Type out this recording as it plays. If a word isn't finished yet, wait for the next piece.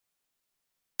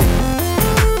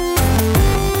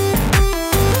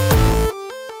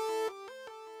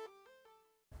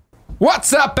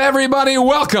What's up, everybody?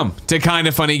 Welcome to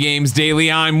Kinda Funny Games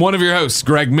Daily. I'm one of your hosts,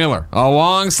 Greg Miller,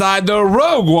 alongside the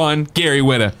rogue one, Gary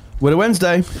Whitta. Whitta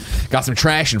Wednesday. Got some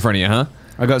trash in front of you, huh?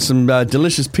 I got some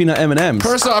delicious peanut M&Ms.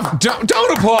 First off,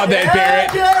 don't applaud that,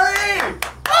 Barrett. Gary!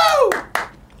 Woo!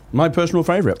 My personal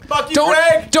favorite. Fuck you,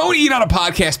 Greg! Don't eat on a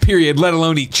podcast, period, let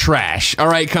alone eat trash. All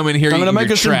right, come in here, I'm eat gonna make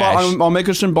your trash. I'll make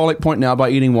a symbolic point now by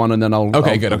eating one, and then I'll...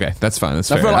 Okay, I'll, good, okay. That's fine, that's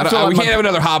fair. feel like we my- can't have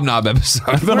another Hobnob episode.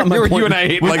 I feel like my Where point- you and I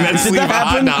ate like that Did sleeve that of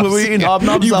happen? Hobnobs. Were we eating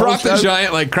Hobnobs You the whole brought the show?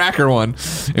 giant like cracker one,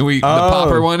 and the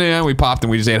popper one, yeah, we popped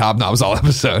and we just ate Hobnobs all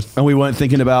episode. And we weren't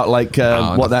thinking about like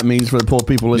what that means for the poor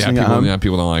people listening at home. Yeah,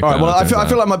 people don't like All that. right, well, I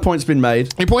feel like my point's been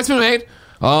made. Your point's been made.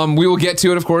 We will get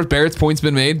to it, of course. Barrett's point's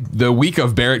been made. The week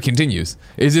of Barrett continues.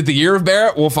 Is it the year of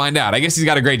Barrett? We'll find out. I guess he's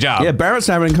got a great job. Yeah, Barrett's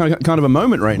having kind of a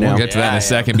moment right now. We'll get to that in a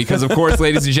second because, of course,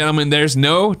 ladies and gentlemen, there's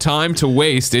no time to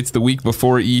waste. It's the week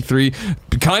before E3.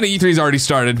 Kind of E3's already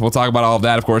started. We'll talk about all of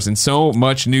that, of course, and so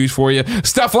much news for you.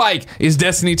 Stuff like, is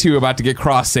Destiny 2 about to get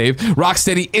cross-save?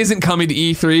 Rocksteady isn't coming to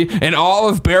E3, and all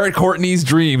of Barrett Courtney's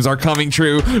dreams are coming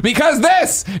true because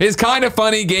this is Kinda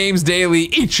Funny Games Daily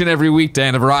each and every weekday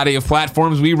on a variety of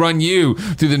platforms. We run you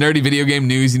through the nerdy video game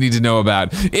news you need to know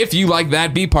about. If you like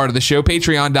that, be part of the show.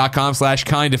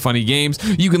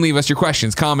 Patreon.com/kindafunnygames. You can leave us your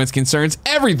questions, comments, concerns,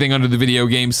 everything under the video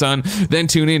game sun. Then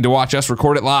tune in to watch us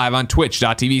record it live on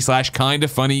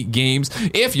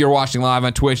twitch.tv/kindafunnygames. If you're watching live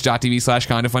on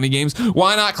twitch.tv/kindafunnygames,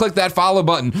 why not click that follow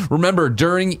button? Remember,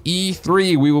 during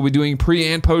E3, we will be doing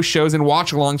pre and post shows and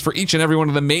watch-alongs for each and every one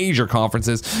of the major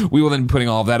conferences. We will then be putting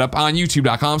all of that up on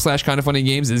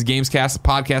youtube.com/kindafunnygames as Gamescast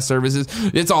podcast services.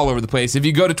 It's all over the place. If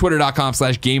you go to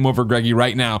twitter.com/GameOverGreggy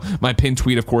right now, my pinned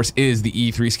tweet, of course, is the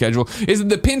E3 schedule. Is it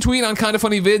the pinned tweet on Kinda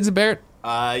Funny Vids, Barrett?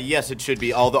 Yes, it should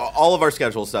be. All of our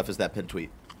schedule stuff is that pinned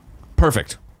tweet.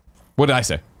 Perfect. What did I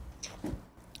say?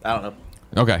 I don't know.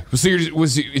 Okay. So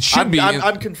it should be.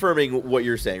 I'm confirming what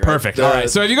you're saying, right? Perfect. All right.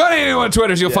 So if you go to any one of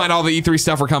Twitters, you'll find all the E3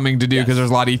 stuff we're coming to do because there's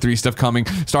a lot of E3 stuff coming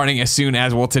starting as soon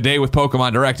as, well, today with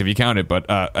Pokemon Direct, if you count it, but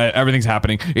everything's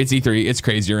happening. It's E3. It's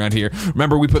crazy around here.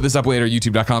 Remember, we put this up later,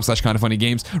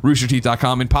 youtube.com/kindafunnygames,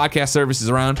 roosterteeth.com, and podcast services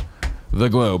around the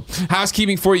globe.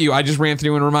 Housekeeping for you. I just ran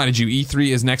through and reminded you,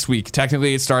 E3 is next week.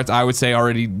 Technically, it starts, I would say,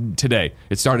 already today.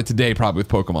 It started today, probably, with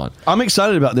Pokemon. I'm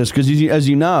excited about this because, as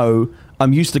you know,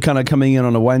 I'm used to kind of coming in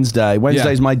on a Wednesday.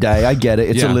 Wednesday's my day. I get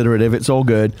it. It's alliterative. It's all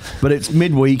good. But it's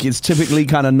midweek. It's typically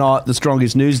kind of not the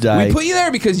strongest news day. We put you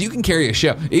there because you can carry a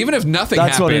show. Even if nothing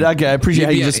That's happened. Okay, I appreciate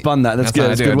how you just spun that. That's good.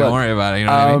 That's good Don't work. worry about it. You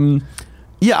know what I mean?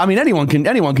 Yeah, I mean anyone can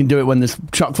do it when there's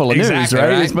chock full of Exactly, news, right?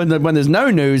 right? It's when there's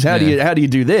no news, how do you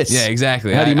do this? Yeah,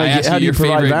 exactly. How do you I asked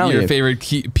provide value? your favorite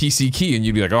PC key, and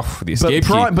you'd be like, "Oh, the escape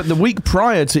key." But the week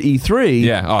prior to E3,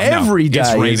 every day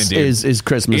is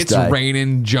Christmas Day. It's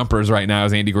raining jumpers right now,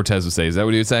 as Andy Cortez would say. Is that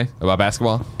what he would say about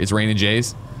basketball? It's raining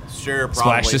Jays. Sure, probably.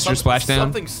 Splash Sister, Splash Down?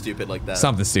 Something stupid like that.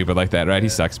 Something stupid like that, right? Yeah. He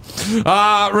sucks.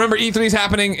 Remember, E3's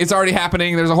happening. It's already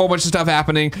happening. There's a whole bunch of stuff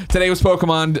happening. Today was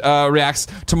Pokemon Reacts.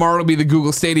 Tomorrow will be the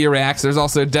Google Stadia Reacts. There's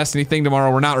also a Destiny thing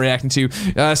tomorrow we're not reacting to.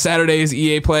 Saturday is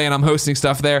EA Play, and I'm hosting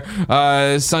stuff there.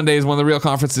 Sunday is when the real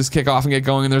conferences kick off and get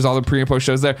going, and there's all the pre and post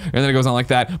shows there, and then it goes on like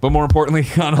that. But more importantly,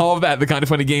 on all of that, the Kinda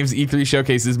Funny Games E3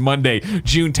 Showcase is Monday,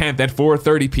 June 10th at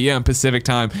 4:30 p.m. Pacific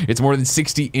time. It's more than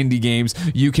 60 indie games.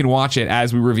 You can watch it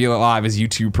as we reveal it live as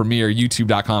YouTube premiere,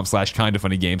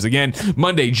 youtube.com/kindafunnygames. Again,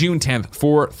 Monday, June 10th,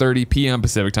 4:30 p.m.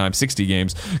 Pacific time, 60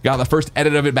 games. Got the first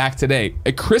edit of it back today.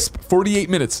 A crisp 48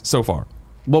 minutes so far.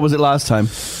 What was it last time?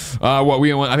 I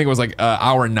think it was like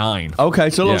hour 9.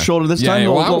 Okay, so a little shorter this time.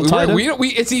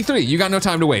 It's E3. You got no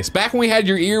time to waste. Back when we had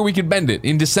your ear, we could bend it.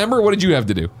 In December, what did you have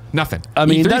to do? Nothing. I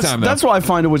mean, E3 that's what I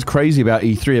find was crazy about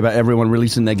E3, about everyone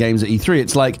releasing their games at E3.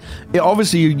 It's like,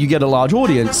 obviously you get a large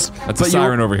audience. That's a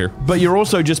siren over here. But you're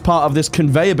also just part of this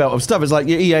conveyor belt of stuff. It's like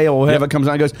EA or whoever comes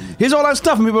out and goes, here's all that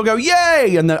stuff, and people go,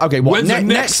 yay! And then, okay, what? When's the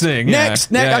next thing?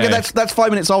 Next. Okay, that's 5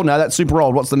 minutes old now. That's super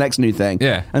old. What's the next new thing?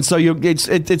 Yeah. And so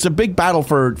it's a big battle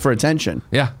for attention.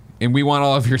 Yeah. And we want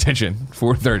all of your attention.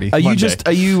 4:30. Are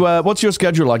you what's your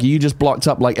schedule like? Are you just blocked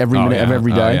up like every minute of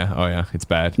every day? Oh yeah, it's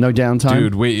bad. No downtime,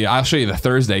 dude. Wait, I'll show you the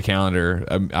Thursday calendar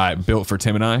I built for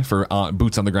Tim and I for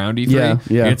Boots on the Ground E3.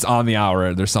 Yeah. It's on the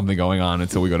hour. There's something going on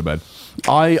until we go to bed.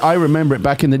 I remember it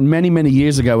back in the many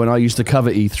years ago when I used to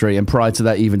cover E3, and prior to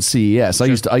that even CES. Sure.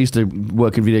 I used to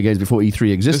work in video games before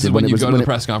E3 existed. This is when you go to the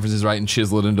press conferences, right, and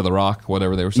chisel it into the rock,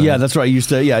 whatever they were saying. Yeah, that's right.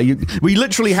 We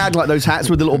literally had like those hats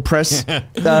with the little press.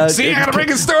 See, I gotta bring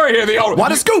a story here. The old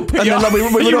what a scoop! And then we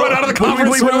would run out of the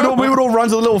conference room. We would all run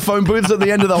to the little phone booths at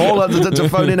the end of the hall to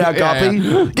phone in our copy.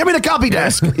 Yeah. Give me the copy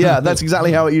desk. Yeah, that's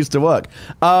exactly how it used to work.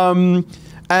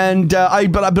 And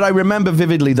but I remember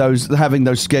vividly having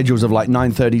those schedules of like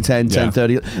 9:30, 10,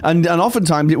 10:30, and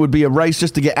oftentimes it would be a race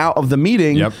just to get out of the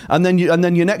meeting, and then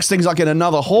your next thing's like in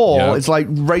another hall. It's like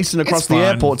racing across the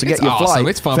airport to get your flight.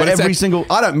 It's fun. But every single,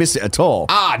 I don't miss it at all.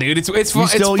 Dude, it's fun.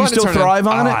 You still thrive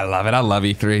on it? I love it. I love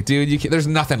E3, dude. There's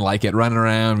nothing like it. Running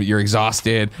around, you're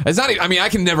exhausted. It's not. I mean, I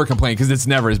can never complain because it's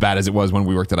never as bad as it was when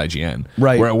we worked at IGN,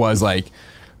 right? Where it was like,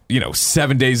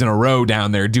 7 days in a row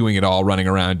down there doing it all, running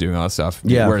around, doing all that stuff.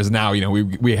 Yeah. Whereas now,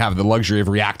 we have the luxury of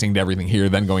reacting to everything here,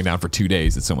 then going down for 2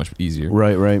 days. It's so much easier.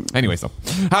 Right. Anyways, though,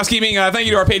 housekeeping. Thank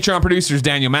you to our Patreon producers,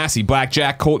 Daniel Massey,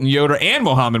 Blackjack, Colton Yoder, and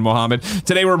Mohammed.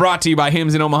 Today we're brought to you by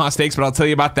Hims and Omaha Steaks, but I'll tell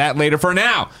you about that later. For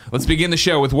now, let's begin the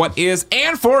show with what is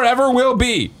and forever will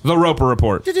be the Roper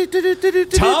Report.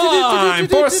 Time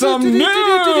for some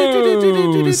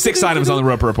news. 6 items on the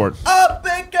Roper Report. A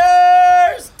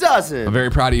baker's dozen. I'm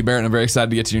very proud of you, Barrett, and I'm very excited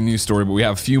to get to your news story, but we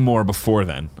have a few more before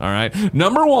then, all right?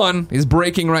 Number 1 is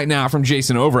breaking right now from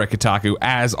Jason over at Kotaku,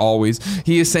 as always.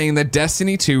 He is saying that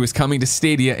Destiny 2 is coming to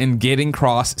Stadia and getting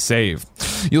cross-save.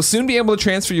 You'll soon be able to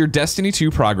transfer your Destiny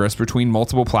 2 progress between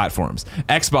multiple platforms,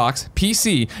 Xbox,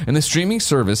 PC, and the streaming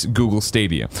service Google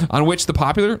Stadia, on which the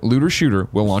popular looter shooter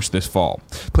will launch this fall.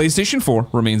 PlayStation 4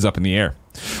 remains up in the air.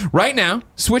 Right now,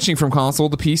 switching from console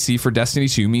to PC for Destiny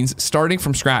 2 means starting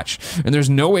from scratch, and there's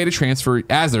no way to transfer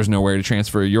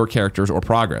your characters or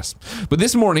progress. But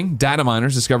this morning, data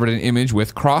miners discovered an image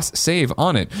with cross-save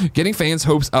on it, getting fans'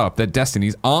 hopes up that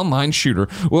Destiny's online shooter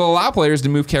will allow players to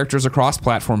move characters across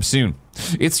platforms soon.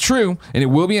 It's true, and it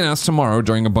will be announced tomorrow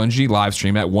during a Bungie live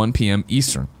stream at 1 p.m.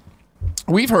 Eastern.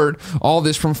 We've heard all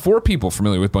this from 4 people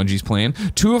familiar with Bungie's plan,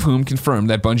 2 of whom confirmed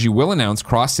that Bungie will announce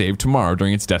cross-save tomorrow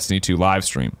during its Destiny 2 live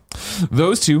stream.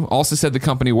 Those 2 also said the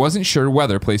company wasn't sure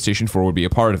whether PlayStation 4 would be a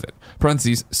part of it.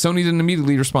 Parentheses, Sony didn't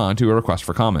immediately respond to a request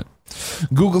for comment.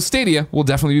 Google Stadia will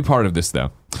definitely be part of this,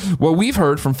 though. What we've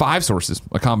heard from 5 sources,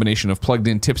 a combination of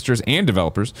plugged-in tipsters and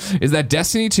developers, is that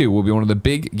Destiny 2 will be one of the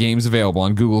big games available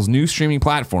on Google's new streaming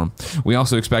platform. We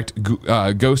also expect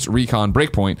Ghost Recon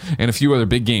Breakpoint and a few other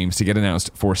big games to get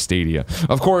announced for Stadia.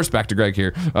 Of course, back to Greg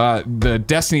here, the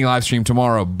Destiny live stream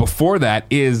tomorrow, before that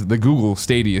is the Google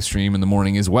Stadia stream in the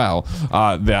morning as well.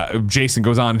 Jason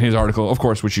goes on in his article, of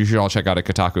course, which you should all check out at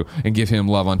Kotaku and give him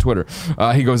love on Twitter.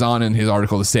 He goes on in his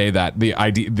article to say that the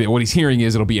idea, what he's hearing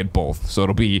is it'll be at both. So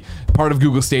it'll be part of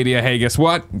Google Stadia. Hey, guess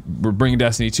what? We're bringing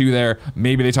Destiny 2 there.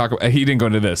 Maybe they talk about, he didn't go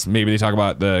into this. Maybe they talk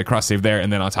about the cross save there,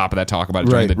 and then on top of that, talk about it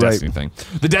during the Destiny thing.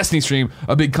 The Destiny stream,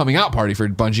 a big coming out party for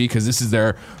Bungie, because this is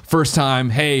their first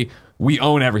time. Hey, we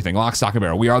own everything, lock, stock, and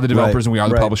barrel. We are the developers and we are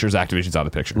the publishers. Activision's out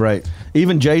of the picture. Right.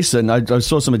 Even Jason, I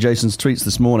saw some of Jason's tweets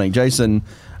this morning. Jason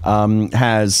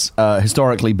has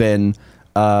historically been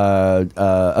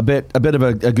a bit of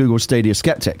a Google Stadia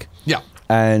skeptic. Yeah.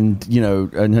 And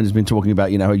and has been talking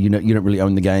about how you don't really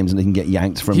own the games and they can get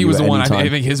yanked from. He was the one. I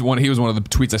think he was one of the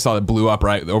tweets I saw that blew up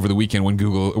right over the weekend when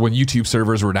YouTube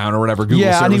servers were down or whatever. Google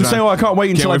servers and he was saying, I can't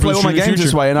wait until I play all my games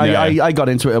this way. And I got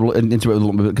into it a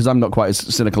little bit because I'm not quite as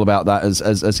cynical about that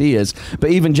as he is.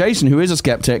 But even Jason, who is a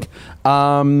skeptic,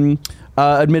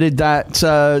 admitted that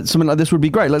something like this would be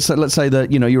great. Let's say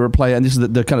that you're a player, and this is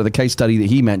the kind of the case study that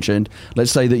he mentioned.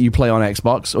 Let's say that you play on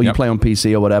Xbox or you play on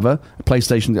PC or whatever.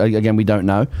 PlayStation, again, we don't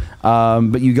know.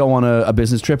 But you go on a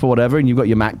business trip or whatever, and you've got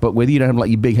your MacBook with you. You don't have like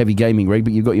your big heavy gaming rig,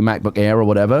 but you've got your MacBook Air or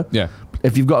whatever. Yeah.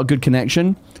 If you've got a good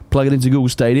connection, plug it into Google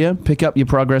Stadia, pick up your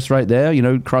progress right there.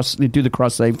 Do the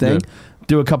cross save thing. Yeah.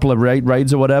 Do a couple of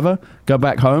raids or whatever, go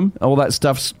back home, all that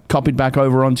stuff's copied back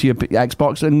over onto your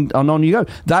Xbox, and on you go.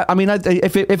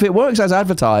 If it works as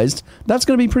advertised, that's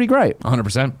going to be pretty great.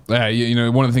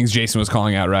 100%. One of the things Jason was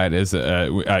calling out, right, is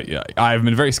I've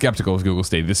been very skeptical of Google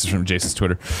Stadia. This is from Jason's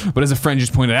Twitter. But as a friend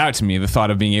just pointed out to me, the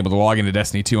thought of being able to log into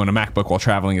Destiny 2 on a MacBook while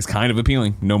traveling is kind of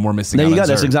appealing. No more missing out. There you go.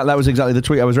 That was exactly the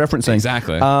tweet I was referencing.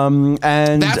 Exactly.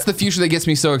 And that's the future that gets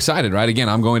me so excited, right? Again,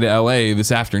 I'm going to LA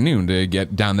this afternoon to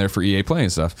get down there for EA Play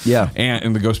and stuff. Yeah.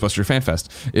 And the Ghostbuster Fan Fest.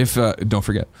 If don't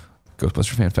forget,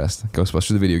 Ghostbuster Fan Fest, Ghostbuster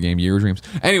the video game, Year of Dreams.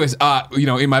 Anyways,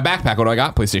 in my backpack, what do I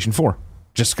got? PlayStation 4.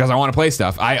 Just because I want to play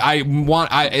stuff. I didn't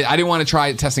want to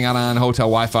try testing out on hotel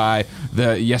Wi-Fi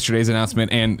yesterday's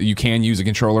announcement, and you can use a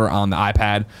controller on the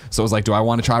iPad. So I was like, do I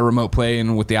want to try remote play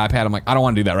and with the iPad? I'm like, I don't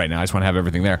want to do that right now. I just want to have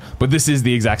everything there. But this is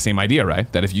the exact same idea,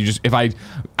 right? That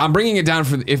I'm bringing it down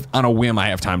if on a whim I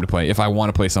have time to play. If I want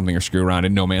to play something or screw around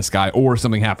in No Man's Sky, or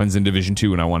something happens in Division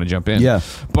 2 and I want to jump in. Yeah.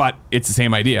 But it's the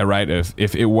same idea, right?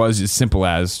 If it was as simple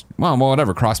as, well,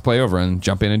 whatever, cross play over and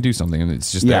jump in and do something, and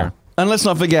it's just there. And let's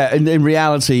not forget, in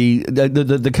reality,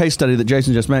 the case study that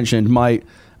Jason just mentioned might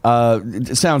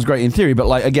it sounds great in theory, but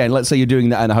like again, let's say you're doing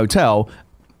that in a hotel.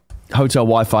 hotel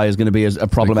Wi-Fi is going to be as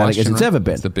problematic as it's ever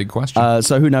been. It's the big question.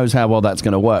 So who knows how well that's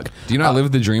going to work? Do you know I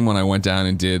lived the dream when I went down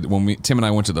and Tim and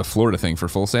I went to the Florida thing for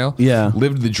Full Sail? Yeah.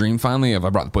 Lived the dream finally of I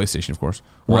brought the PlayStation, of course.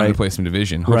 Wanted Right. to play some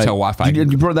Division. Hotel Wi-Fi.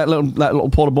 You brought that little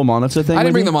portable monitor thing? I didn't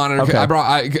with bring you? the monitor.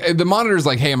 Okay. The monitor's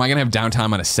like, hey, am I going to have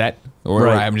downtime on a set? Or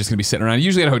Right. I'm just going to be sitting around.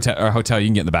 Usually at a hotel, you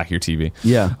can get in the back of your TV.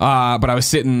 Yeah. But I was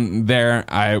sitting there.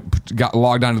 I got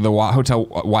logged onto the hotel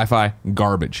Wi-Fi.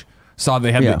 Garbage. Saw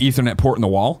they had Yeah. the Ethernet port in the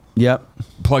wall. Yep.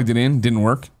 Plugged it in. Didn't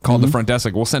work. Called Mm-hmm. the front desk.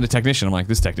 Like, we'll send a technician. I'm like,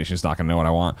 this technician's not going to know what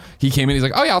I want. He came in. He's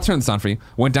like, oh, yeah, I'll turn this on for you.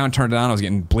 Went down, turned it on. I was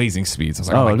getting blazing speeds. I was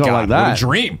like, Oh, oh, my not God. like that. What a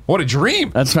dream. What a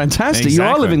dream. That's fantastic. You are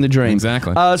Exactly. living the dream.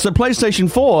 Exactly. So PlayStation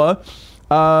 4,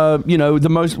 the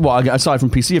most, aside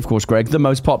from PC, of course, Greg, the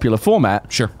most popular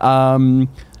format. Sure.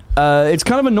 It's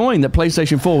kind of annoying that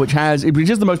PlayStation 4, which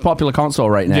is the most popular console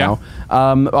right now,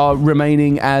 are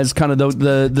remaining as kind of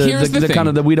Here's the kind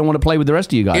of thing. we don't want to play with the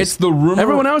rest of you guys. It's the rumor.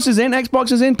 Everyone else is in.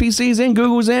 Xbox is in. PC is in.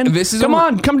 Google's in. This is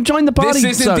come join the party.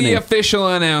 This isn't Sony. the official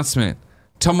announcement.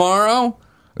 Tomorrow,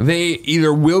 they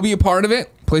either will be a part of it,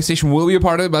 PlayStation will be a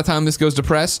part of it by the time this goes to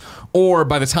press, or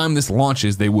by the time this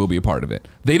launches, they will be a part of it.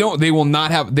 They do not need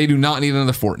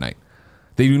another Fortnite.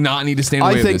 They do not need to stand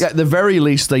away I think with this. at the very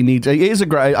least they need. It is a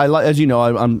great. As you know, I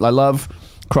love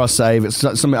cross save. It's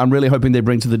something I'm really hoping they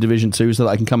bring to the Division 2 so that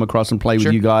I can come across and play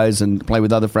with you guys and play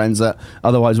with other friends that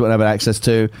otherwise wouldn't have access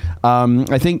to.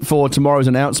 I think for tomorrow's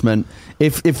announcement,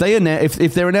 if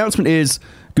their announcement is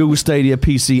Google Stadia,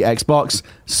 PC, Xbox,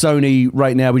 Sony,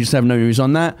 right now we just have no news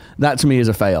on that. That to me is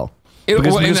a fail.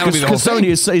 Because Sony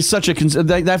is such a...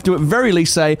 They have to at very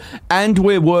least say, and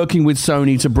we're working with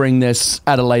Sony to bring this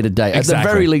at a later date. At the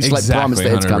very least, promise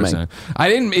that it's coming.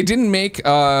 It didn't make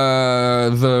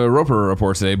the Roper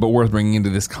report today, but worth bringing into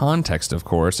this context, of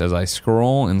course, as I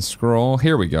scroll and scroll.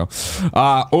 Here we go.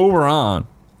 Over on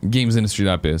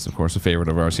GamesIndustry.biz, of course, a favorite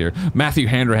of ours here. Matthew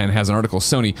Handrahan has an article,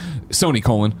 Sony,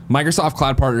 Microsoft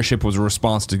Cloud Partnership was a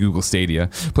response to Google Stadia.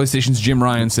 PlayStation's Jim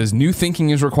Ryan says, new thinking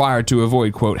is required to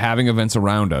avoid, quote, having events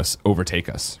around us overtake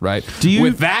us, right?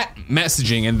 With that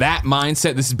messaging and that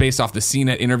mindset, this is based off the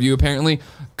CNET interview, apparently,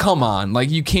 come on,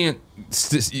 like, you can't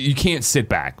sit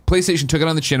back. PlayStation took it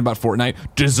on the chin about Fortnite,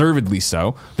 deservedly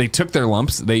so. They took their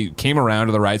lumps. They came around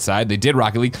to the right side. They did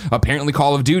Rocket League. Apparently,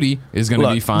 Call of Duty is going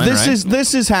to be fine.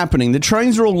 This is happening. The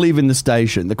trains are all leaving the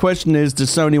station. The question is, does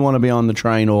Sony want to be on the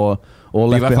train or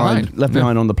left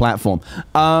behind on the platform?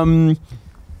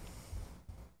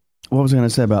 What was I going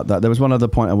to say about that? There was one other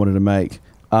point I wanted to make.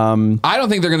 I don't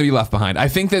think they're going to be left behind. I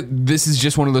think that this is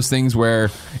just one of those things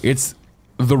where it's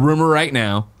the rumor right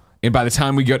now. And by the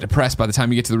time we get to press, by the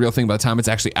time you get to the real thing, by the time it's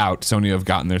actually out, Sony have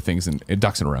gotten their things in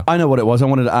ducks in a row. I know what it was. I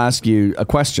wanted to ask you a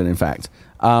question, in fact.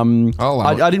 I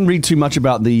didn't read too much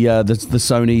about the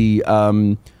Sony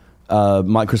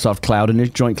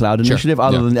Microsoft joint cloud initiative,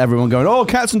 other than everyone going, oh,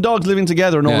 cats and dogs living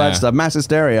together and all that stuff, mass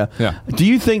hysteria. Yeah. Do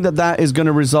you think that is going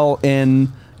to result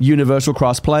in universal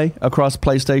crossplay across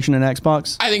PlayStation and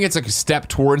Xbox? I think it's a step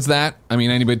towards that. I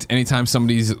mean, anytime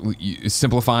somebody's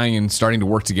simplifying and starting to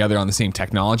work together on the same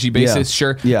technology basis,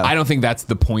 sure. Yeah. I don't think that's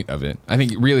the point of it. I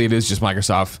think really it is just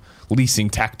Microsoft leasing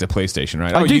tech to PlayStation,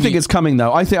 right? I do think it's coming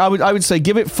though. I would say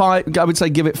give it 5. I would say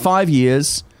give it 5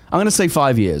 years. I'm going to say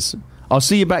 5 years. I'll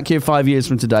see you back here 5 years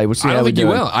from today. We'll see how we do. I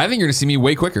don't think you will. I think you're going to see me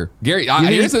way quicker. Gary,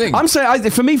 here's the thing. I'm saying,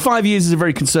 for me, 5 years is a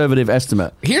very conservative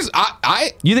estimate. You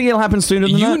think it'll happen sooner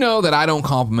than that? You know that I don't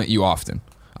compliment you often.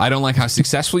 I don't like how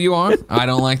successful you are. I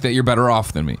don't like that you're better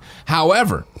off than me.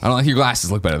 However, I don't like your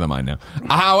glasses look better than mine now.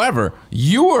 However,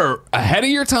 you were ahead of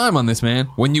your time on this, man.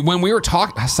 When we were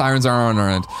talking, sirens are on our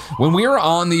end. When we were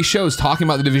on these shows talking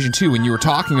about the Division 2, when you were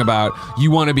talking about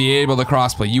you want to be able to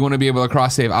crossplay, you want to be able to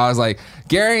cross save, I was like,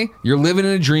 Gary, you're living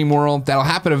in a dream world. That'll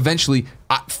happen eventually.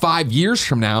 5 years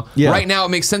from now. Yeah. Right now, it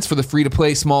makes sense for the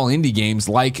free-to-play small indie games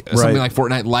like something like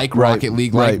Fortnite, like Rocket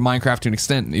League, like Minecraft to an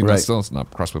extent, even though still it's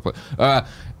not crossplay.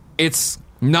 It's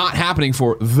not happening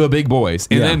for the big boys.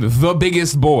 And then the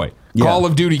biggest boy, Call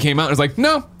of Duty, came out and was like,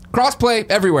 no, crossplay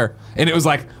everywhere. And it was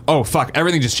like, oh, fuck,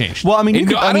 everything just changed. Well, I mean,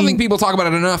 I don't think people talk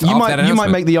about it enough. You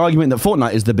might make the argument that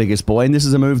Fortnite is the biggest boy, and this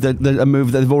is a move that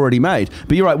they've already made.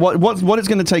 But you're right. What it's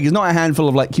going to take is not a handful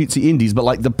of like cutesy indies, but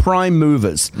like the prime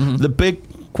movers, the big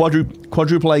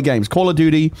quadruple A games, Call of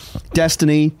Duty,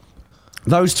 Destiny.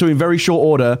 Those two, in very short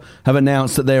order, have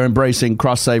announced that they're embracing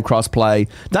cross-save, cross-play.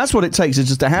 That's what it takes. It's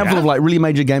just a handful of like really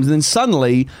major games, and then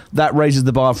suddenly that raises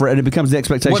the bar for it, and it becomes the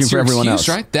expectation for everyone else.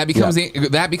 Right? That becomes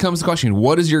the question.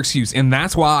 What is your excuse? And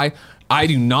that's why I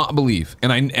do not believe,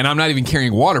 and I'm not even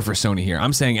carrying water for Sony here.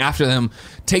 I'm saying after them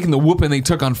taking the whooping they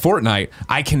took on Fortnite,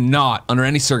 I cannot, under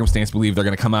any circumstance, believe they're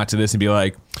going to come out to this and be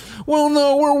like, well,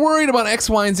 no, we're worried about X,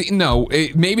 Y, and Z. No,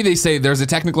 maybe they say there's a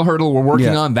technical hurdle we're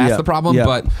working on. That's the problem.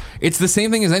 But it's the same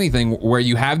thing as anything where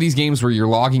you have these games where you're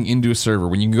logging into a server.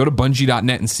 When you can go to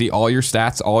Bungie.net and see all your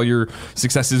stats, all your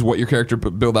successes, what your character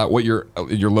build out, what your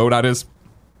loadout is.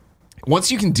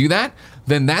 Once you can do that,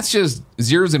 then that's just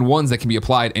zeros and ones that can be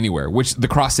applied anywhere, which the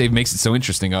cross save makes it so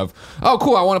interesting of, oh,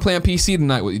 cool, I want to play on PC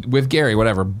tonight with Gary,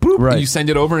 whatever. Boop, right. You send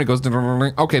it over and it goes,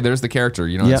 okay, there's the character.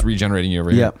 It's regenerating you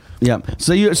over here. Yeah.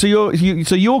 So you're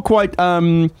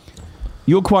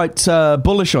quite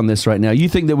bullish on this right now. You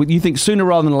think sooner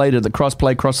rather than later that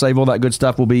cross-play, cross-save, all that good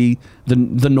stuff will be the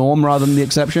norm rather than the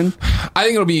exception? I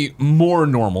think it'll be more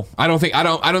normal. I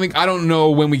don't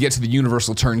know when we get to the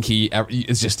universal turnkey.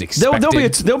 It's just expected.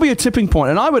 There'll be a tipping point,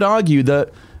 and I would argue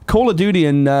that Call of Duty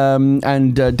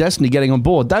and Destiny getting on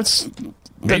board, that's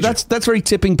very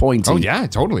tipping pointy. Oh yeah,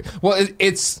 totally. Well,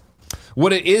 it's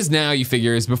what it is now. You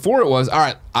figure is before it was all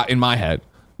right in my head.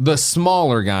 The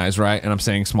smaller guys, right? And I'm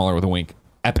saying smaller with a wink.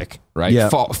 Epic, right? Yeah.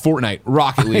 Fortnite,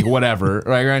 Rocket League, whatever,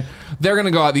 right? They're going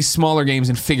to go out these smaller games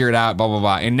and figure it out, blah, blah,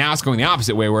 blah. And now it's going the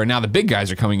opposite way where now the big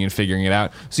guys are coming in and figuring it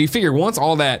out. So you figure once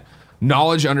all that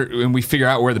knowledge and we figure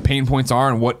out where the pain points are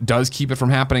and what does keep it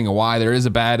from happening and why there is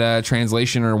a bad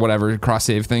translation or whatever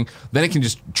cross-save thing, then it can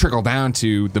just trickle down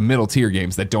to the middle tier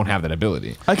games that don't have that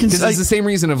ability. Because it's the same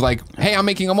reason of like, hey, I'm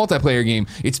making a multiplayer game.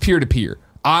 It's peer-to-peer.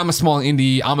 I'm a small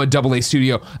indie. I'm a AA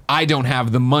studio. I don't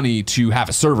have the money to have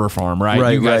a server farm,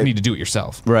 right? You guys need to do it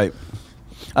yourself. Right.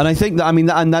 And I think that,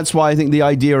 and that's why I think the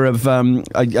idea of,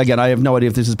 again, I have no idea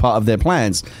if this is part of their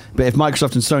plans, but if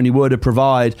Microsoft and Sony were to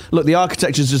provide, look, the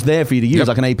architecture is just there for you to use,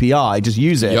 like an API, just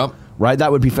use it. Yep. Right,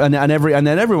 that would be, and then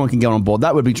everyone can get on board.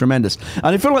 That would be tremendous. And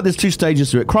I feel like there's two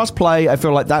stages to it. Cross-play, I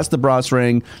feel like that's the brass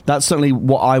ring. That's certainly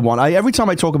what I want. Every time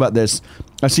I talk about this,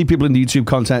 I see people in the YouTube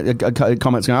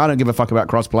comments going, I don't give a fuck about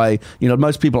cross-play.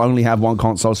 Most people only have one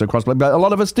console, so cross-play. But a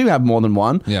lot of us do have more than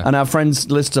one. Yeah. And our friends'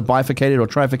 lists are bifurcated or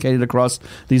trifurcated across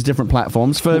these different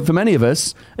platforms. For many of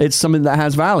us, it's something that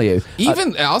has value.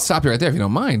 I'll stop you right there if you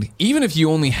don't mind. Even if you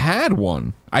only had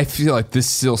one, I feel like this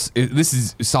solves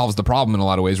the problem in a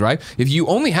lot of ways, right? If you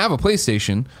only have a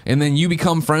PlayStation and then you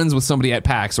become friends with somebody at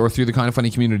PAX or through the Kind of Funny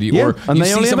community, or and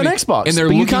they only have an Xbox, and they're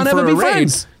but looking you can't for ever a be raid.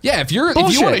 friends. Yeah, if you want to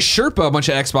Sherpa a bunch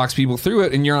of Xbox people through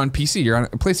it, and you're on PC, you're on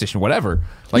PlayStation, whatever.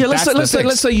 Like,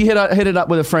 let's say you hit it up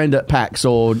with a friend at PAX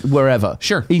or wherever.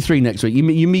 Sure. E3 next week. You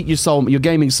meet your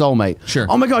gaming soulmate. Sure.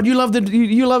 Oh my god, you love this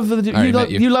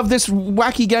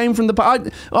wacky game from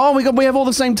the. Oh my god, we have all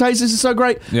the same tastes. This is so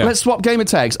great. Yeah. Let's swap gamer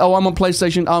tags. Oh, I'm on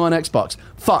PlayStation. I'm on Xbox.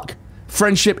 Fuck.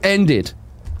 Friendship ended.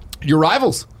 You're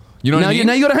rivals. You know what I mean?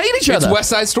 Now you got to hate each other. It's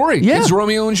West Side Story. Yeah. It's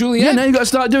Romeo and Juliet. Yeah, now you got to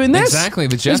start doing this. Exactly.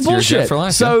 The Jets, it's bullshit. Jet for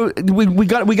life. So we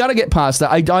got to get past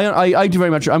that. I do very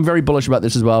much. I'm very bullish about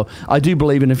this as well. I do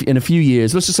believe in a few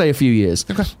years. Let's just say a few years.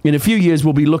 Okay. In a few years,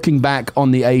 we'll be looking back on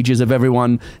the ages of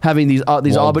everyone having these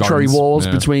arbitrary walls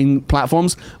between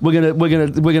platforms. We're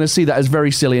gonna see that as very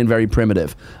silly and very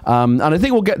primitive. And I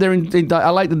think we'll get there.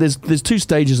 I like that. There's two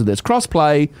stages of this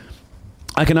cross-play.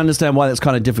 I can understand why that's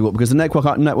kind of difficult because the network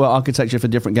architecture for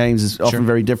different games is often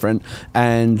very different,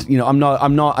 and I'm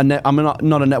not a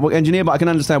network engineer, but I can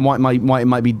understand why it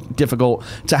might be difficult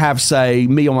to have, say,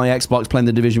 me on my Xbox playing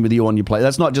The Division with you on your play.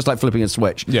 That's not just like flipping a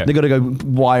switch. Yeah. They got to go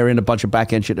wire in a bunch of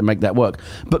back end shit to make that work.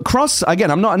 But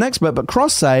again, I'm not an expert, but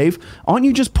cross save, aren't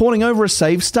you just porting over a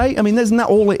save state? I mean, isn't that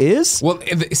all it is? Well,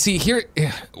 see here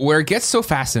where it gets so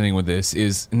fascinating with this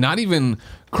is not even.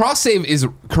 Cross-save is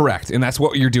correct, and that's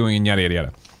what you're doing, and yada, yada,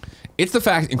 yada. It's the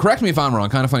fact, and correct me if I'm wrong,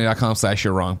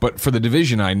 kindoffunny.com/you're wrong, but for The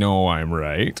Division, I know I'm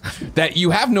right, that you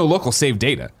have no local save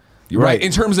data, right?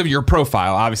 In terms of your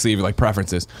profile, obviously, like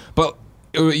preferences. But,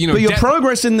 but your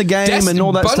progress in the game and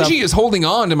all that Bungie stuff. Bungie is holding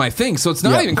on to my thing, so it's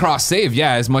not even cross-save,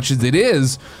 as much as it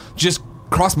is just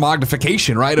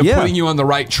cross-magnification, right? Of putting you on the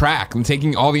right track and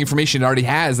taking all the information it already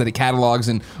has that it catalogs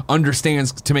and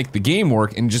understands to make the game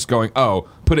work and just going,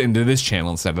 put it into this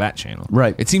channel instead of that channel.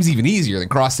 Right. It seems even easier than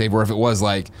cross-save, where if it was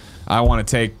like, I want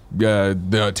to take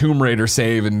the Tomb Raider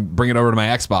save and bring it over to my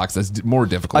Xbox, that's more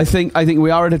difficult. I think we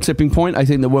are at a tipping point. I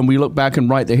think that when we look back and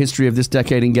write the history of this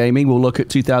decade in gaming, we'll look at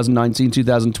 2019,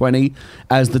 2020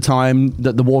 as the time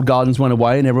that the walled gardens went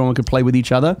away and everyone could play with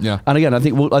each other. Yeah. And again, I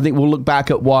think we'll look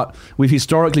back at what we've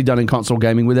historically done in console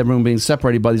gaming with everyone being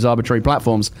separated by these arbitrary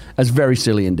platforms as very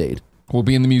silly indeed. We'll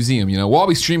be in the museum, while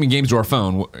we streaming games to our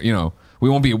phone, We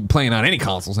won't be playing on any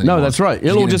consoles anymore. No, that's right.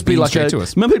 It'll just be like to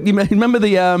us. Remember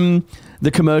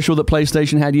the commercial that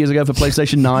PlayStation had years ago for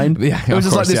PlayStation 9? Yeah, it was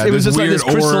just course, like this. yeah. It was just like Weird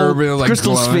this orb, like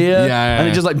crystal glowing. sphere, Yeah, and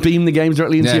it just like beamed the games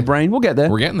directly into your brain. We'll get there.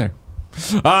 We're getting there.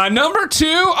 Number 2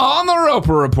 on the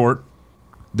Roper Report.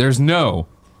 There's no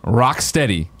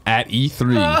Rocksteady at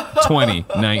E3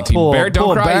 2019. Barrett, don't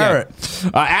poor cry Barrett.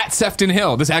 yet. At Sefton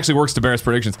Hill. This actually works to Barrett's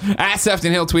predictions. At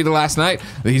Sefton Hill tweeted last night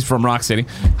that he's from Rocksteady.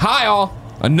 Hi, all.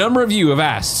 A number of you have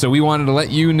asked, so we wanted to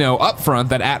let you know up front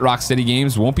that at Rocksteady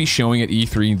Games won't be showing at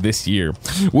E3 this year.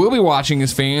 We'll be watching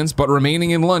as fans, but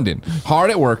remaining in London. Hard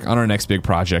at work on our next big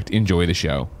project. Enjoy the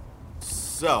show.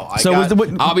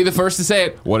 I'll be the first to say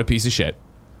it. What a piece of shit.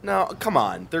 No, come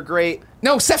on. They're great.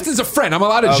 No, Sefton's a friend. I'm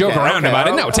allowed to joke around about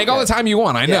it. No, take all the time you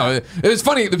want. I know. It was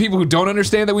funny. The people who don't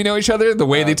understand that we know each other, the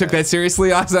way they took that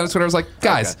seriously, I was on Twitter. I was like,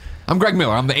 guys, I'm Greg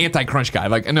Miller. I'm the anti-crunch guy.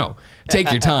 Like, no,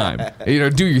 take your time.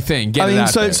 Do your thing. Get it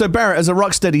out there. So Barrett, as a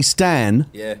Rocksteady stan,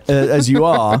 as you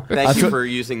are, thank you for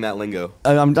using that lingo.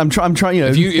 I'm trying. You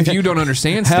know, if you don't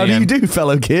understand, how Stan, do you do,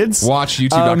 fellow kids? Watch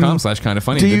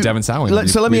YouTube.com/kindafunny. The Devin Sowing.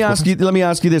 So let me ask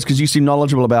you this, because you seem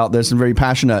knowledgeable about this and very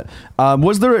passionate.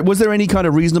 Was there any kind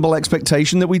of reasonable expectation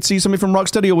that we'd see something from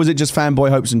Rocksteady, or was it just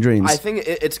fanboy hopes and dreams? I think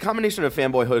it's a combination of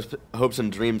fanboy hopes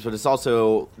and dreams, but it's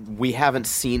also we haven't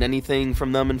seen anything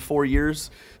from them in 4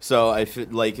 years, so I feel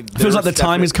like it feels like the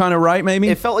time is kind of right. Maybe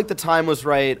it felt like the time was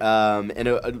right,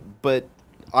 but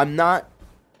I'm not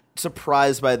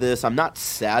surprised by this. I'm not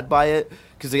sad by it,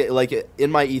 because like in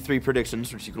my E3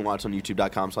 predictions, which you can watch on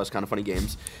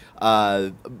YouTube.com/kindafunnygames,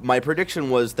 my prediction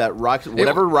was that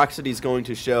whatever Rocksteady's going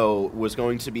to show was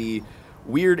going to be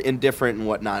weird and different and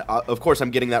whatnot. Of course, I'm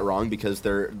getting that wrong because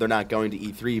they're not going to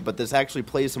E3, but this actually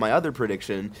plays to my other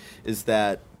prediction, is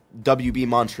that WB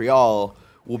Montreal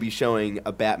will be showing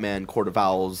a Batman Court of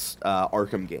Owls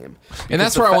Arkham game. And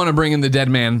that's where I want to bring in the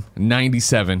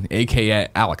Deadman97, a.k.a.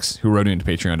 Alex, who wrote into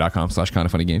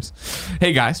patreon.com/kindafunnygames.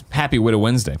 Hey guys, happy Widow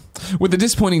Wednesday. With the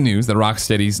disappointing news that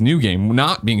Rocksteady's new game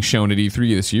not being shown at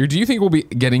E3 this year, do you think we'll be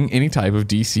getting any type of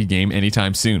DC game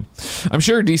anytime soon? I'm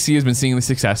sure DC has been seeing the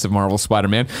success of Marvel's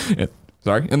Spider-Man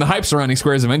and the hype surrounding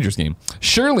Square's Avengers game.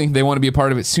 Surely they want to be a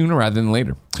part of it sooner rather than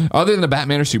later. Other than a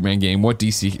Batman or Superman game, what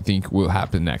DC think will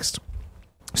happen next?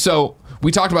 So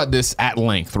we talked about this at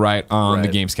length, right, on the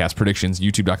Gamescast predictions,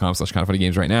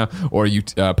 youtube.com/kindafunnygames right now, or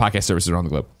podcast services around the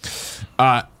globe.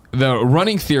 The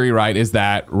running theory, right, is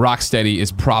that Rocksteady is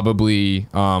probably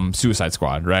Suicide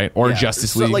Squad, right, or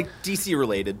Justice League, like DC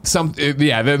related.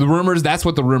 The rumors. That's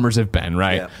what the rumors have been,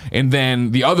 right? Yeah. And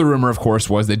then the other rumor, of course,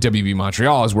 was that WB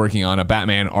Montreal is working on a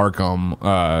Batman Arkham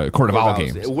Court of Owls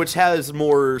game, which has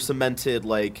more cemented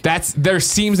there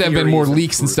seems to have been more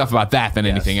leaks and stuff about that than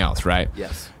anything else, right?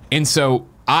 Yes. And so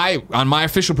on my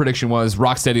official prediction was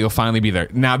Rocksteady will finally be there.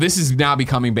 Now this is now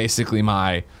becoming basically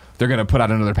they're going to put out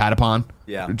another Patapon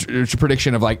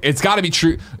prediction of it's got to be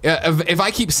true. If I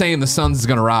keep saying the sun's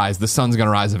going to rise, the sun's going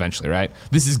to rise eventually, right?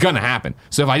 This is going to happen.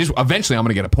 So eventually I'm going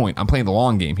to get a point. I'm playing the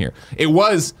long game here. It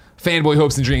was fanboy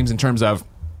hopes and dreams in terms of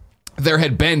there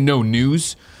had been no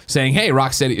news saying, hey,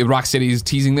 Rocksteady is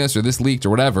teasing this or this leaked or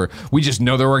whatever. We just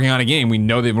know they're working on a game. We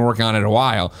know they've been working on it a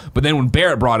while. But then when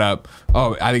Barrett brought up,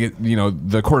 I think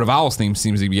the Court of Owls theme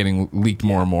seems to be getting leaked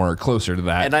more and more closer to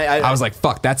that. And I was like,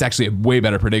 fuck, that's actually a way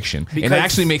better prediction. And it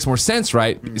actually makes more sense,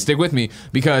 right? Stick with me,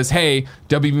 because hey,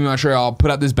 WB Montreal put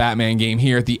out this Batman game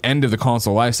here at the end of the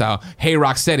console lifestyle. Hey,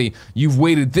 Rocksteady, you've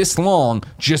waited this long.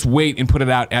 Just wait and put it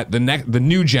out at the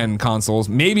new gen consoles,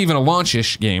 maybe even a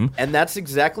launch-ish game. And that's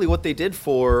exactly what they did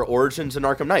for Origins and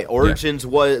Arkham Knight. Origins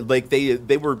was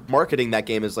they were marketing that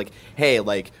game as hey,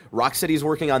 Rocksteady's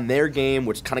working on their game,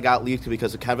 which kind of got leaked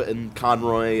because of Kevin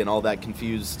Conroy and all that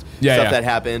confused stuff that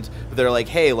happened. But they're like,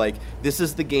 hey, this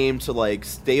is the game to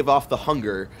stave off the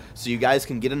hunger, so you guys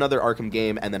can get another Arkham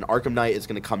game, and then Arkham Knight is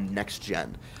going to come next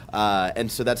gen. And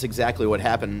so that's exactly what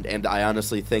happened, and I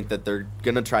honestly think that they're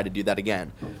going to try to do that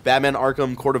again. Batman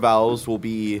Arkham Court of Owls will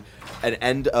be an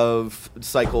end of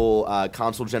cycle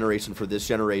console generation for this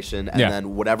generation, and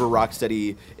then whatever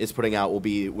Rocksteady is putting out will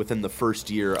be within the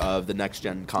first year of the next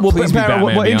gen console.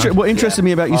 Well, what interested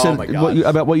me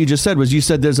about what you just said was you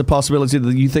said there's a possibility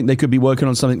that you think they could be working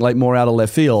on something more out of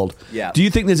left field. Yeah. Do you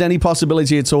think there's any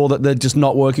possibility at all that they're just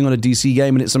not working on a DC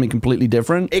game and it's something completely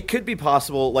different? It could be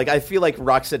possible. I feel like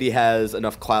Rocksteady has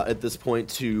enough clout at this point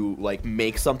to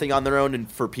make something on their own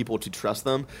and for people to trust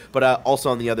them. But also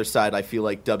on the other side, I feel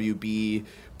like WB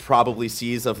probably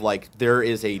sees there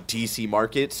is a DC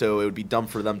market, so it would be dumb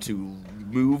for them to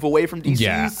move away from DC.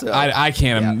 Yeah, so, I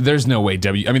can't. There's no way.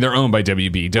 They're owned by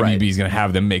WB. WB is going to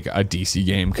have them make a DC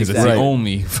game because it's the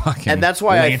only fucking. And that's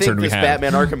why I think this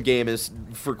Batman Arkham game is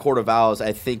for Court of Owls.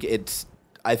 I think it's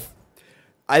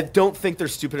I don't think they're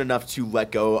stupid enough to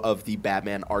let go of the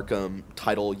Batman Arkham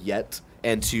title yet,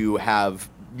 and to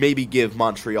maybe give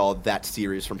Montreal that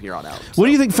series from here on out. What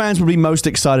do you think fans would be most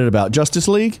excited about? Justice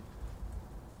League?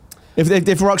 If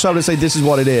Rockstar were to say this is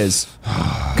what it is,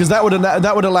 because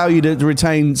that would allow you to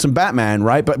retain some Batman,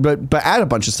 right? But add a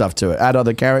bunch of stuff to it, add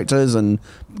other characters, and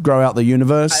grow out the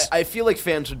universe. I feel like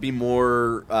fans would be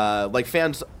more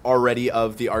fans already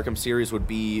of the Arkham series would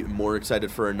be more excited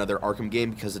for another Arkham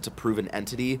game because it's a proven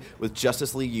entity. With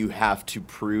Justice League, you have to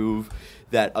prove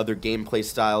that other gameplay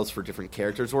styles for different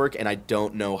characters work, and I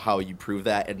don't know how you prove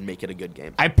that and make it a good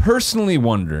game. I personally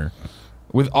wonder,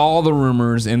 with all the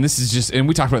rumors, and this is just, and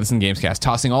we talked about this in Gamescast,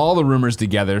 tossing all the rumors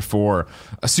together for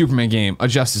a Superman game, a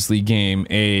Justice League game,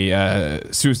 a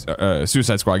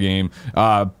Suicide Squad game,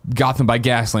 Gotham by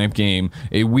Gaslamp game,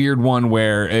 a weird one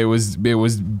where it was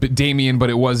Damian, but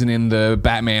it wasn't in the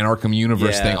Batman Arkham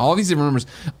universe thing. All these different rumors.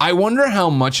 I wonder how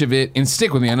much of it, and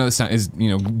stick with me, I know this is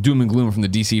doom and gloom from the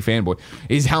DC fanboy,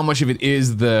 is how much of it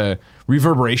is the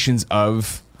reverberations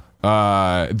of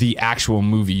the actual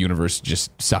movie universe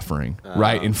just suffering,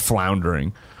 right, and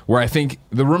floundering. Where I think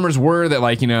the rumors were that,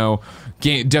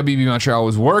 WB Montreal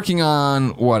was working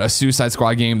on a Suicide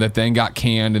Squad game that then got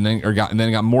canned and then got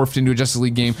morphed into a Justice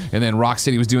League game, and then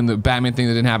Rocksteady was doing the Batman thing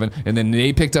that didn't happen, and then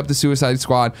they picked up the Suicide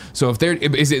Squad. So if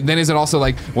is it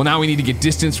also now we need to get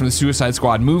distance from the Suicide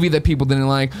Squad movie that people didn't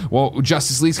like? Well,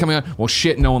 Justice League's coming out. Well,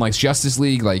 shit, no one likes Justice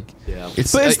League.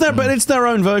 It's their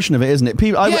own version of it, isn't it?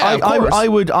 People,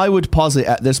 I would posit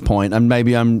at this point, and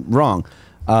maybe I'm wrong.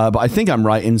 But I think I'm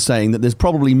right in saying that there's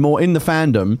probably more in the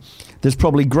fandom. There's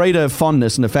probably greater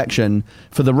fondness and affection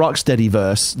for the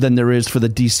Rocksteady-verse than there is for the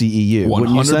DCEU.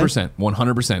 100%.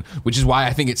 100%. Which is why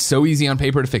I think it's so easy on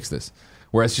paper to fix this.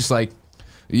 Where it's just they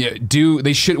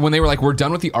should, when they were we're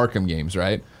done with the Arkham games,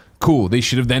 right? Cool. They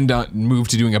should have then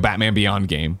moved to doing a Batman Beyond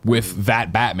game with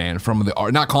that Batman from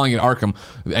not calling it Arkham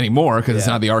anymore because it's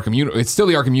not the Arkham universe. It's still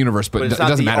the Arkham universe, but it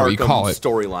doesn't matter what you call it.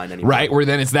 Storyline anymore, right? Where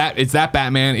then it's that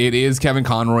Batman. It is Kevin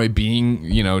Conroy being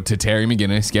to Terry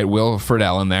McGinnis, get Will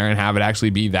Friedle in there, and have it actually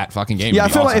be that fucking game. Yeah, I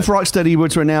feel like if Rocksteady were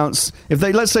to announce,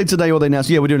 let's say today, or they announced,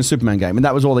 we're doing a Superman game, and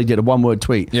that was all they did, a one-word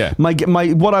tweet. Yeah.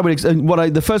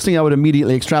 The first thing I would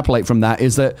immediately extrapolate from that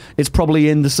is that it's probably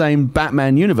in the same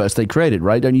Batman universe they created,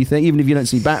 right? Don't you think? Even if you don't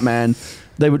see Batman,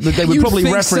 they would probably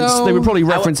reference so? They would probably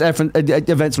reference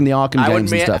events from the Arkham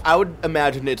games and stuff. I would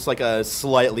imagine it's a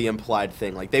slightly implied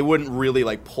thing. They wouldn't really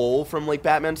pull from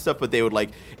Batman stuff, but they would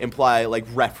imply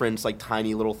reference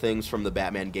tiny little things from the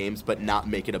Batman games, but not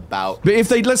make it about. But if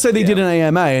let's say they did an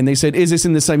AMA and they said, "Is this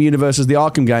in the same universe as the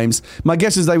Arkham games?" My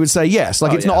guess is they would say yes.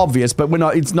 It's not obvious, but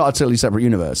it's not a totally separate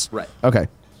universe. Right. Okay.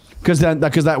 Because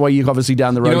that way you obviously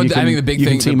down the road I think the big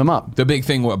thing, team them up. The big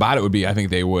thing about it would be I think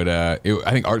they would. I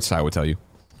think art style would tell you.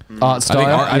 Art style.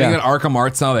 I think that Arkham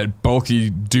art style, that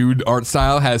bulky dude art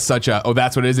style, has such a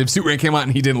that's what it is. If Superman came out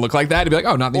and he didn't look like that, it'd be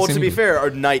like, not these. Well, to be fair, our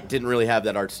Knight didn't really have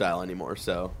that art style anymore.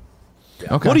 So.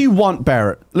 Yeah. Okay. What do you want,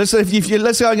 Barrett? Let's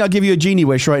say I'll give you a genie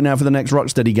wish right now for the next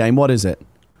Rocksteady game. What is it?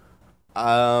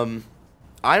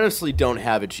 I honestly don't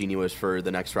have a genie wish for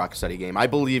the next Rocksteady game. I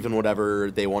believe in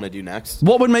whatever they want to do next.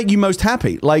 What would make you most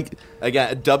happy?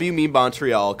 Again, WB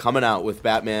Montreal coming out with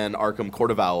Batman Arkham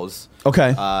Court of Owls.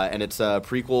 Okay. And it's a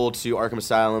prequel to Arkham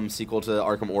Asylum, sequel to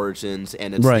Arkham Origins,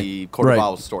 and it's the Court of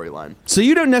Owls storyline. So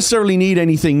you don't necessarily need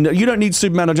anything. You don't need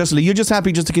Superman or Justice League. You're just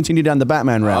happy just to continue down the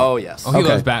Batman route. Oh, yes. He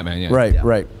loves Batman, yeah.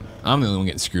 Right. I'm the only one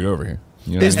getting screwed over here.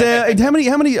 Is there how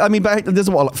many? I mean, there's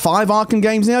 5 Arkham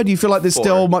games now. Do you feel like there's 4.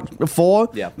 still much 4?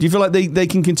 Yeah. Do you feel like they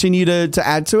can continue to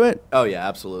add to it? Oh yeah,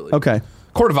 absolutely. Okay.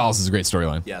 Court of Owls is a great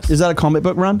storyline. Yes. Is that a comic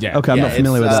book run? Yeah. Okay, I'm not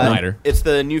familiar with that. Snyder. It's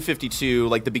the New 52,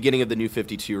 the beginning of the New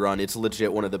 52 run. It's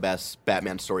legit one of the best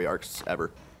Batman story arcs ever.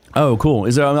 Oh, cool.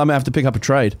 I'm gonna have to pick up a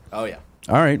trade. Oh yeah.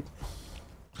 All right.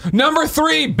 Number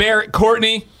 3, Barrett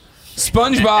Courtney.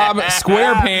 SpongeBob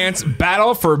SquarePants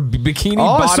Battle for Bikini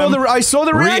Bottom. I saw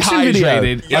the reaction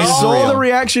video. I saw the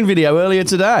reaction video earlier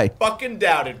today. Fucking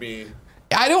doubted me.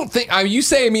 I don't think you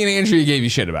say me and Andrea gave you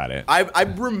shit about it. I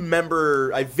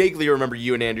vaguely remember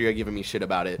you and Andrea giving me shit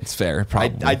about it. It's fair,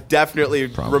 probably. I definitely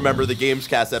remember the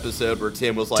Gamescast episode where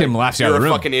Tim was like, Tim laughs you out "You're of the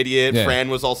a room." fucking idiot." Yeah. Fran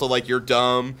was also like, "You're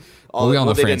dumb." They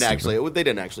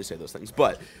didn't actually say those things,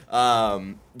 but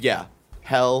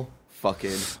hell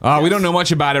fucking. We don't know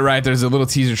much about it, right? There's a little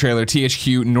teaser trailer.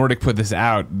 THQ Nordic put this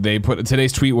out. They put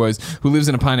today's tweet was, "Who lives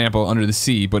in a pineapple under the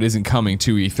sea but isn't coming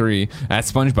to E3? At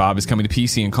SpongeBob is coming to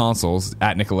PC and consoles.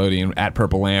 At Nickelodeon, at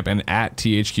Purple Lamp, and at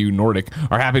THQ Nordic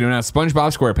are happy to announce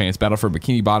SpongeBob SquarePants Battle for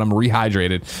Bikini Bottom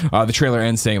Rehydrated." The trailer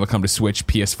ends saying it'll come to Switch,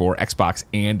 PS4, Xbox,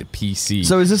 and PC.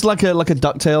 So is this like a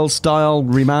DuckTales style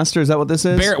remaster? Is that what this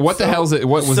is? Barrett, what the hell is it?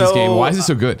 What was this game? Why is it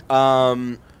so good?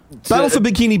 Battle for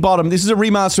Bikini Bottom. This is a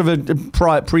remaster of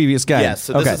a previous game. Yes,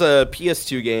 so this is a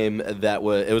PS2 game that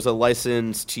was a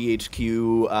licensed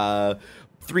THQ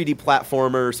 3D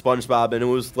platformer, SpongeBob, and it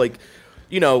was like,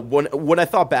 you know, when I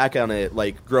thought back on it,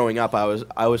 like growing up, I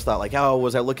always thought like, oh,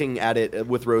 was I looking at it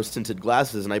with rose-tinted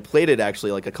glasses? And I played it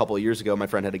actually like a couple of years ago. My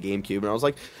friend had a GameCube, and I was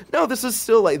like, no, this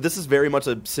is very much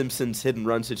a Simpsons hit and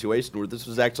run situation where this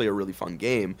was actually a really fun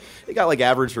game. It got like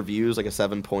average reviews, like a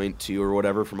 7.2 or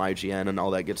whatever from IGN and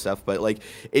all that good stuff. But like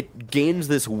it gains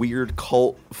this weird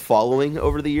cult following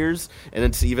over the years, and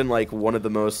it's even like one of the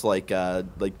most like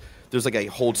there's like a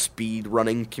whole speed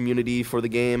running community for the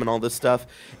game and all this stuff.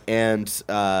 And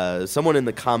someone in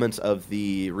the comments of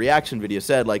the reaction video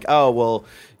said like, oh, well,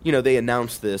 you know, they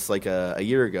announced this like a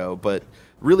year ago, but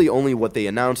really only what they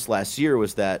announced last year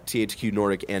was that THQ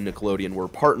Nordic and Nickelodeon were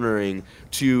partnering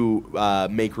to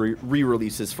make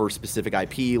re-releases for specific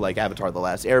IP like Avatar: The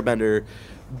Last Airbender.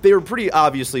 They were pretty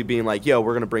obviously being like, yo,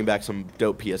 we're going to bring back some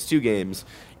dope PS2 games.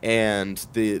 And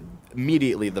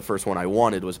immediately the first one I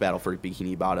wanted was Battle for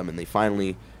Bikini Bottom, and they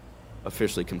finally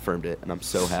officially confirmed it, and I'm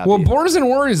so happy. Well, Borzen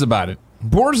worries about it.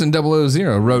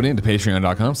 Borzen000 wrote into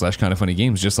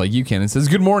patreon.com/kindoffunnygames just like you can and says,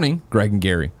 "Good morning, Greg and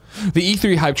Gary. The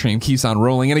E3 hype train keeps on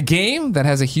rolling, and a game that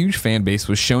has a huge fan base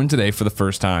was shown today for the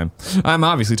first time. I'm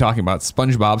obviously talking about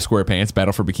SpongeBob SquarePants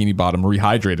Battle for Bikini Bottom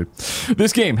Rehydrated.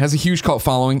 This game has a huge cult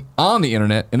following on the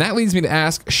internet, and that leads me to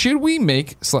ask, should we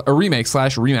make a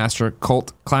remake/remaster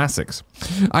cult classics?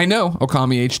 I know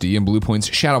Okami HD and Bluepoint's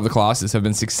Shadow of the Colossus have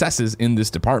been successes in this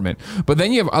department, but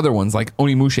then you have other ones like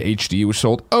Onimusha HD, which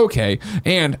sold okay,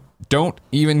 and don't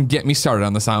even get me started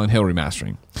on the Silent Hill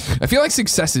remastering. I feel like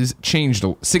success has changed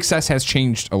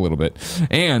a little bit,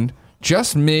 and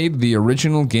just made the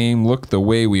original game look the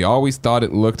way we always thought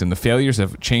it looked, and the failures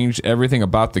have changed everything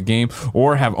about the game,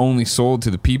 or have only sold to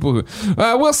the people who...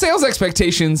 will sales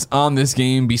expectations on this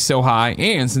game be so high,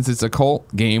 and since it's a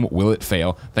cult game, will it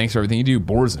fail? Thanks for everything you do,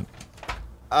 Borzen."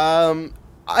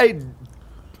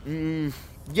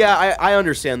 Yeah, I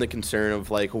understand the concern of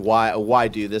like why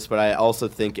do this, but I also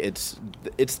think it's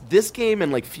this game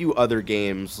and like few other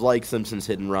games like Simpsons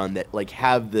Hit and Run that like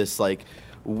have this like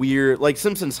weird, like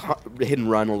Simpsons Hit and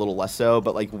Run a little less so,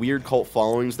 but like weird cult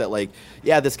followings that like,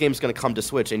 yeah, this game's gonna come to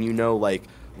Switch, and you know, like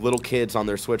little kids on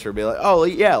their Switch are be like, oh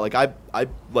yeah, like I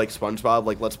like SpongeBob,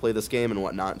 like let's play this game and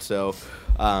whatnot. So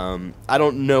I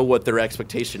don't know what their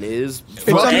expectation is.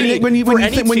 When you think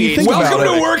Welcome about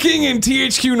to it, working in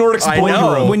THQ Nordic's I boiler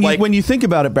know. room. when you think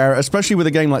about it, Barrett, especially with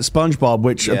a game like SpongeBob,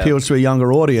 which Yeah. appeals to a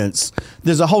younger audience,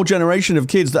 there's a whole generation of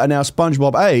kids that are now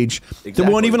SpongeBob age that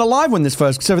Exactly. weren't even alive when this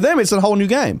first. So for them, it's a whole new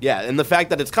game. Yeah, and the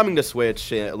fact that it's coming to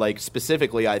Switch, like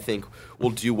specifically, I think will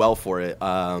do well for it.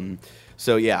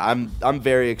 So yeah, I'm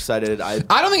very excited. I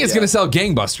don't think it's going to sell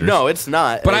gangbusters. No, it's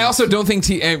not. But I also don't think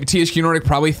THQ Nordic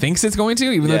probably thinks it's going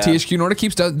to, even though Yeah. THQ Nordic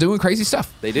keeps doing crazy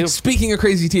stuff. They do. Speaking of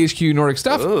crazy THQ Nordic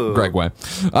stuff, Ooh. Greg Way.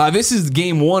 This is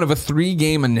game one of a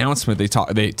 3-game announcement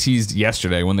they teased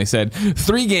yesterday when they said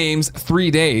 3 games, 3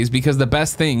 days, because the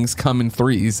best things come in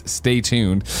threes. Stay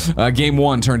tuned. Game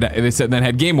one they said then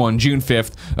had game one, June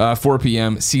 5th, 4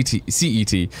 p.m.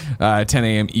 CET, 10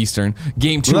 a.m. Eastern.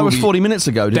 Game two. Well, that was 40 minutes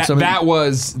ago.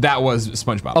 That was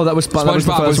SpongeBob. Oh, that was SpongeBob that was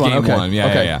the first was one. game Okay. one. Yeah,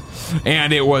 Okay. yeah.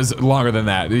 And it was longer than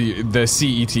that. The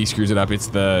CET screws it up. It's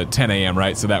the 10 a.m.,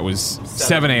 right? So that was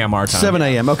 7 a.m. our time. 7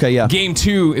 a.m. Okay, yeah. Game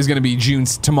 2 is going to be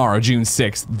tomorrow, June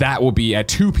 6th. That will be at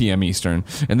 2 p.m. Eastern.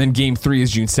 And then Game 3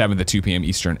 is June 7th at 2 p.m.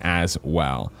 Eastern as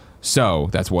well. So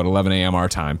that's 11 a.m. our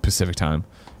time, Pacific time.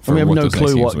 We have what no those next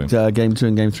clue games what will be. game 2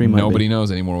 and game 3 might Nobody be.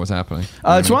 knows anymore what's happening.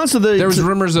 To answer there was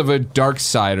rumors of a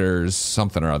Darksiders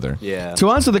something or other. Yeah. To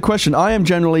answer the question, I am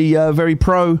generally very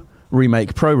pro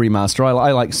remaster.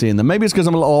 I like seeing them. Maybe it's because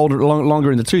I'm a little older, longer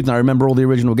in the tooth, and I remember all the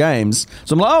original games.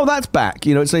 So I'm like, oh, that's back.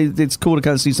 You know, it's cool to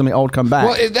kind of see something old come back.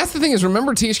 Well, that's the thing is,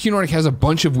 remember, THQ Nordic has a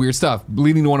bunch of weird stuff.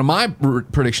 Leading to one of my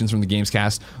predictions from the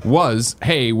Gamescast was,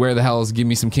 hey, where the hell is Give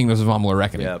Me Some Kingdoms of Amalur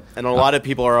Reckoning? Yeah, and a lot of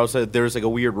people are also, there's like a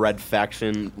weird red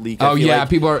faction leak. Oh, I feel yeah, like.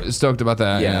 people are stoked about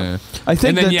that. Yeah. I think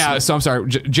and then, that's- so I'm sorry,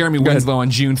 Jeremy Winslow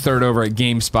on June 3rd over at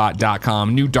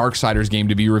GameSpot.com. New Darksiders game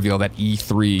to be revealed at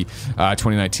E3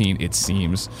 2019 it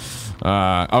seems.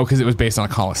 Because it was based on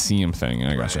a Coliseum thing.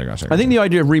 I gotcha. I think the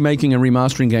idea of remaking and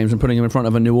remastering games and putting them in front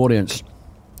of a new audience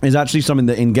is actually something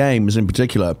that in games in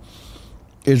particular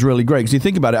is really great. Because you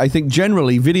think about it, I think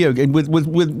generally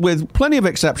with plenty of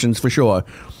exceptions for sure,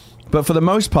 but for the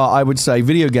most part, I would say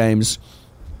video games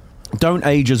don't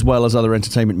age as well as other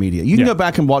entertainment media. You can go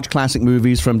back and watch classic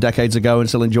movies from decades ago and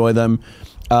still enjoy them.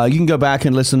 You can go back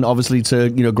and listen, obviously, to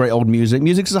great old music.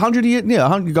 Music's 100 years.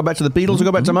 You go back to the Beatles or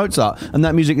go back to Mozart, and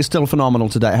that music is still phenomenal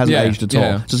today. It hasn't aged at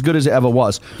all. It's as good as it ever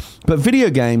was. But video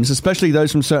games, especially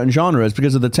those from certain genres,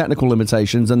 because of the technical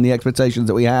limitations and the expectations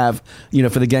that we have,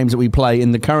 for the games that we play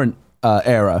in the current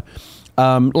era.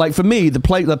 Like for me, the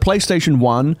PlayStation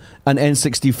 1 and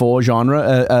N64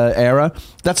 genre era,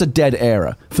 that's a dead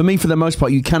era. For me, for the most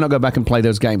part, you cannot go back and play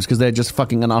those games because they're just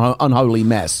fucking an unholy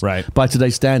mess by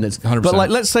today's standards. 100%. But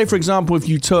let's say, for example, if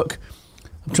you took,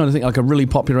 I'm trying to think, like a really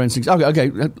popular N64, okay,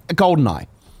 GoldenEye.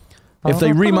 If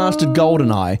they remastered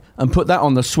GoldenEye and put that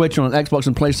on the Switch on Xbox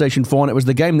and PlayStation 4, and it was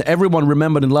the game that everyone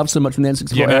remembered and loved so much from the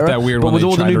N64 era, that weird but with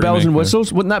all the new bells and remake,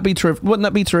 whistles, wouldn't that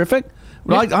be terrific?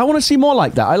 Yeah. I want to see more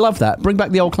like that. I love that. Bring back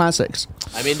the old classics.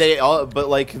 I mean, but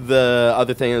like the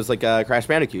other thing is like Crash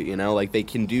Bandicoot. Like they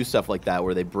can do stuff like that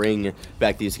where they bring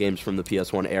back these games from the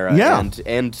PS1 era,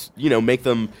 and make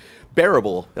them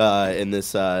bearable in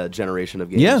this generation of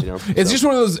games. Yeah. It's just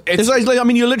one of those. It's like, I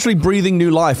mean, you're literally breathing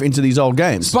new life into these old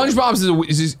games. SpongeBob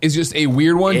is just a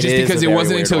weird one, just because it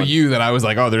wasn't until you that I was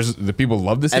like, oh, there's the people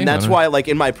love this thing. And that's why, like,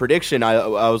 in my prediction, I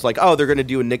was like, oh, they're going to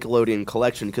do a Nickelodeon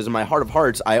collection, because in my heart of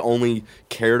hearts, I only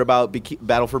cared about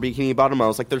Battle for Bikini Bottom. I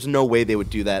was like, there's no way they would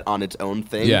do that on its own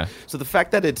thing. Yeah. So the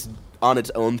fact that it's on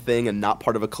its own thing and not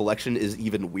part of a collection is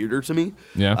even weirder to me.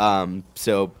 Yeah.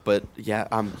 But yeah,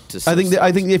 I'm just. I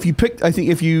think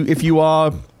if you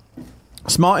are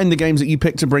smart in the games that you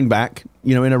pick to bring back,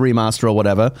 in a remaster or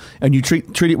whatever, and you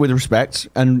treat it with respect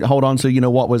and hold on to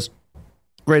what was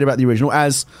great about the original,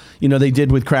 as they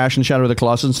did with Crash and Shadow of the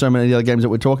Colossus and so many of the other games that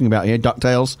we're talking about here,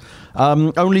 DuckTales.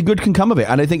 Only good can come of it,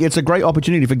 and I think it's a great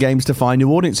opportunity for games to find new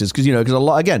audiences, because a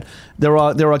lot, again, there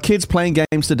are kids playing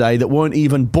games today that weren't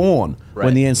even born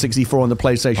when the N64 and the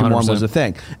PlayStation 1 was a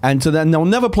thing, and so then they'll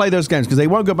never play those games because they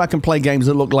won't go back and play games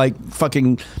that look like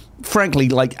fucking, frankly,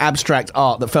 like abstract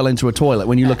art that fell into a toilet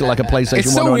when you look at like a PlayStation 1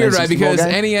 it's so or weird, an N64 right? Because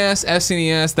game. NES,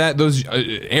 SNES, those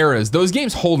eras, those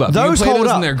games hold up. Those you play hold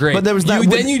those up, and they're great. but there was that.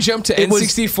 Then you jump to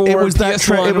N64, PS1.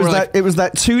 It was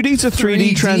that 2D to 3D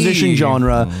 3D. transition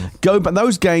genre. But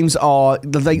those games are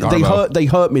they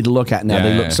hurt me to look at now. Yeah,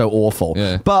 they look so awful.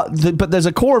 Yeah. But there's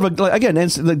a core of the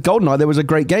GoldenEye. There was a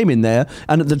great game in there,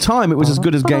 and at the time it was as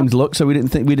good as games look. So we didn't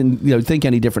think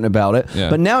any different about it. Yeah.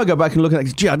 But now I go back and look at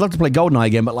it. Gee, I'd love to play GoldenEye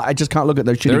again, but I just can't look at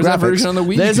those shitty graphics. There's a version on the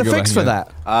Wii. There's a fix for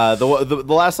that. The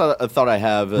last thought I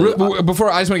have.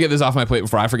 Before I just want to get this off my plate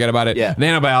before I forget about it. Yeah.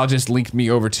 Nanobiologist linked me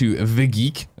over to The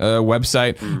Geek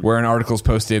website where an article is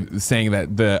posted saying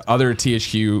that the other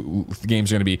THQ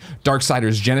games are going to be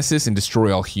Darksiders Genesis and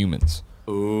Destroy All Humans.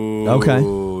 Ooh,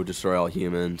 Okay. Destroy All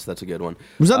Humans. That's a good one.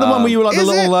 Was that the one where you were like the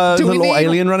little it?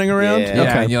 alien running around?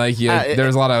 Yeah. Yeah, Okay. and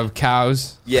there's a lot of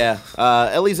cows. Yeah,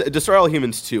 at least Destroy All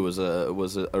Humans 2 was a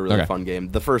really fun game.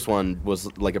 The first one was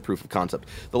like a proof of concept.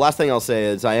 The last thing I'll say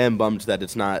is I am bummed that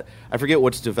it's not. I forget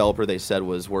which developer they said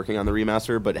was working on the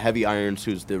remaster, but Heavy Irons,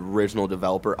 who's the original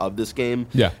developer of this game,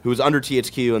 who was under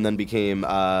THQ and then became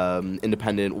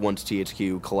independent once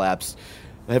THQ collapsed,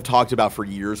 have talked about for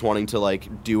years wanting to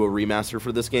like do a remaster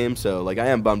for this game. So like I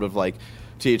am bummed of like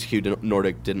THQ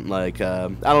Nordic didn't like I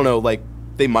don't know, like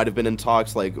they might have been in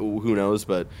talks, like who knows,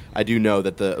 but I do know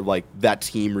that that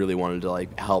team really wanted to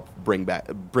like help bring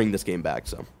this game back.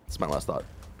 So that's my last thought.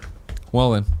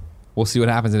 Well then, we'll see what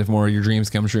happens and if more of your dreams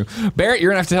come true. Barrett,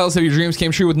 you're going to have to tell us if your dreams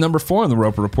came true with number 4 on the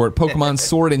Roper Report, Pokemon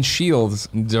Sword and Shield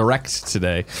Direct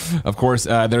today. Of course,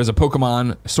 there's a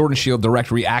Pokemon Sword and Shield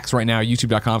Direct Reacts right now,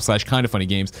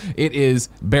 youtube.com/kindafunnygames. It is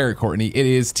Barrett Courtney. It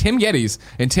is Tim Geddes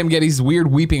and Tim Geddes'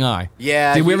 weird weeping eye.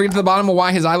 Yeah. Did we ever get to the bottom of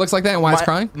why his eye looks like that and why it's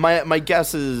crying? My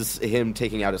guess is him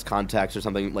taking out his contacts or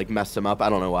something like messed him up. I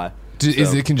don't know why.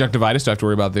 Is it conjunctivitis? Do I have to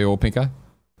worry about the old pink eye?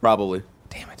 Probably.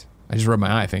 Damn it. I just rubbed my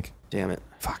eye, I think. Damn it.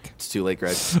 Fuck. It's too late,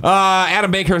 Greg.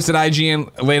 Adam Bankhurst at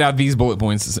IGN laid out these bullet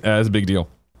points as a big deal.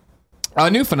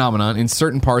 A new phenomenon in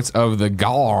certain parts of the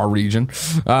Galar region,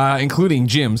 including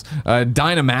gyms,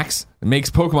 Dynamax It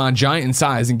makes Pokemon giant in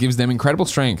size and gives them incredible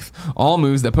strength. All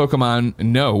moves that Pokemon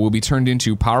know will be turned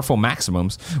into powerful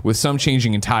maximums, with some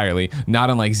changing entirely, not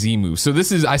unlike Z moves. So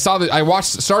this is, I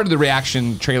started the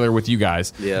reaction trailer with you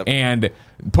guys, Yep. and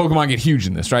Pokemon get huge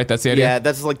in this, right? That's the idea? Yeah,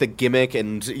 that's like the gimmick,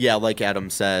 and yeah, like Adam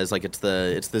says, like it's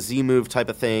the Z move type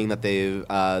of thing that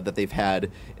they've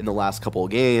had in the last couple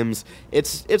of games.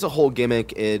 It's a whole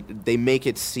gimmick. They make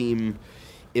it seem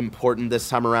important this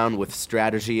time around with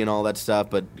strategy and all that stuff,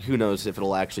 but who knows if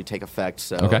it'll actually take effect.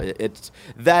 So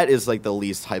that is like the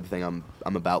least hype thing I'm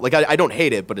about. Like I don't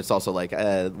hate it, but it's also like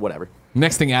whatever.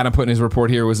 Next thing Adam put in his report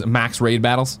here was max raid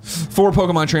battles. 4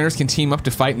 Pokemon trainers can team up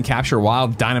to fight and capture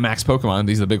wild Dynamax Pokemon,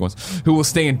 these are the big ones, who will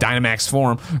stay in Dynamax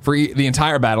form for the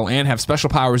entire battle and have special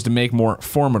powers to make more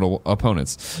formidable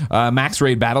opponents. Max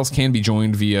raid battles can be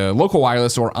joined via local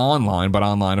wireless or online, but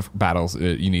online battles,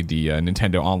 you need the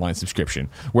Nintendo Online subscription.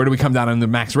 Where do we come down on the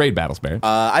max raid battles, Barrett?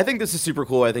 I think this is super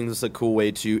cool. I think this is a cool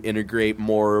way to integrate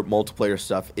more multiplayer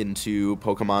stuff into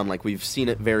Pokemon. Like, we've seen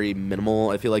it very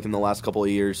minimal, I feel like, in the last couple of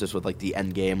years, just with like the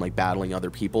end game, like battling other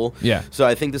people. Yeah. So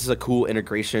I think this is a cool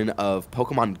integration of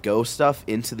Pokemon Go stuff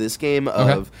into this game,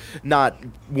 of not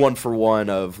one for one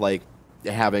of like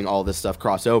having all this stuff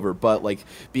cross over, but like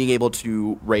being able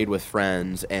to raid with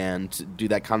friends and do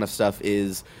that kind of stuff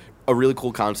is a really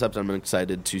cool concept. I'm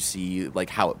excited to see like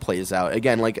how it plays out.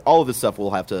 Again, like all of this stuff we'll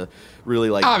have to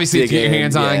really like obviously get your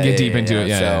hands on, get deep into it.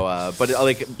 Yeah. So, but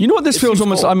like, you know what this feels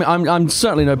almost. Cool. I'm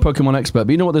certainly no Pokemon expert,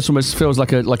 but you know what this almost feels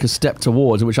like a step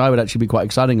towards, which I would actually be quite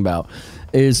exciting about,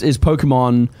 is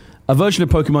Pokemon. A version of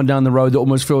Pokemon down the road that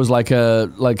almost feels like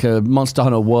a Monster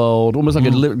Hunter world, almost like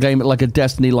a game, like a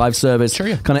Destiny live service,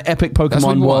 kind of epic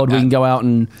Pokemon world where you can go out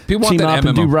and team up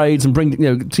and do raids and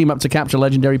bring team up to capture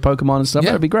legendary Pokemon and stuff.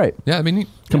 That'd be great. Yeah, I mean,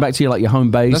 come back to your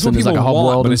home base. That's and what there's like a hub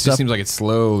world, but and it stuff. just seems like it's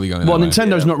slowly going. Well,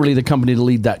 Nintendo's not really the company to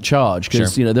lead that charge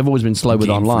because they've always been slow with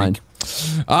online.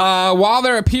 While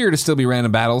there appear to still be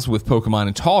random battles with Pokemon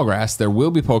in Tallgrass, there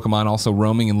will be Pokemon also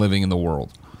roaming and living in the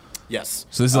world. Yes.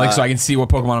 So this is like so I can see what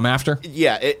Pokemon I'm after?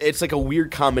 Yeah, it's like a weird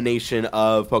combination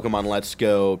of Pokemon Let's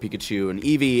Go, Pikachu, and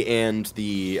Eevee, and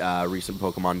the recent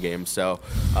Pokemon games. So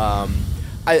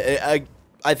I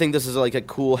think this is like a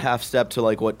cool half step to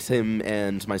like what Tim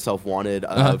and myself wanted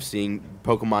of seeing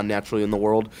Pokemon naturally in the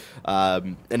world.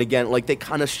 And again, like they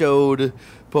kind of showed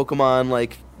Pokemon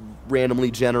like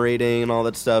randomly generating and all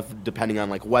that stuff depending on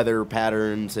like weather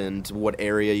patterns and what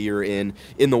area you're in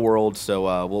the world.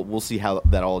 So we'll see how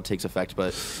that all takes effect,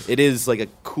 but it is like a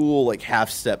cool like half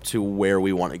step to where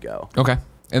we want to go. Okay.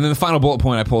 And then the final bullet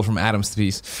point I pulled from Adam's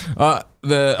piece, a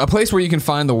place where you can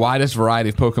find the widest variety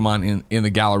of Pokemon in the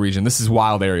Galar region. This is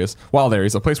wild areas,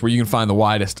 a place where you can find the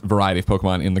widest variety of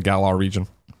Pokemon in the Galar region.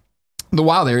 The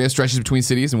wild area stretches between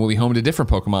cities and will be home to different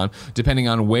Pokemon depending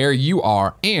on where you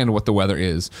are and what the weather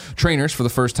is. Trainers, for the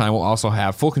first time, will also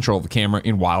have full control of the camera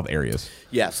in wild areas.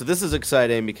 Yeah, so this is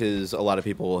exciting because a lot of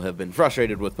people have been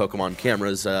frustrated with Pokemon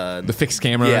cameras. The fixed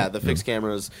camera? Yeah, the fixed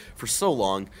cameras for so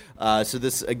long. So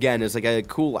this, again, is like a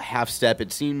cool half step.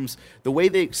 It seems, the way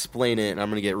they explain it, and I'm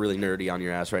going to get really nerdy on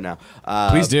your ass right now.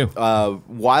 Please do.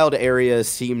 Wild area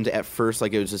seemed at first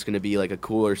like it was just going to be like a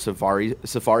cooler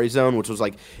safari zone, which was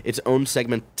like its own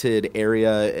segmented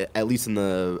area, at least in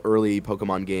the early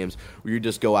Pokemon games, where you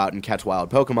just go out and catch wild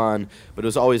Pokemon, but it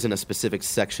was always in a specific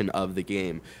section of the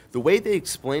game. The way they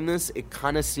explain this, it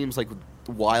kind of seems like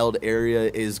wild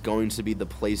area is going to be the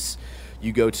place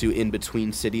you go to in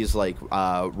between cities, like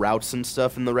routes and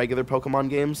stuff in the regular Pokemon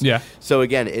games. Yeah. So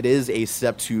again, it is a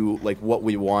step to like what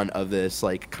we want of this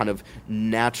like kind of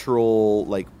natural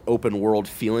like open world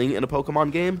feeling in a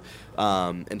Pokemon game.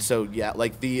 And so yeah,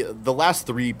 like the last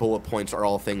 3 bullet points are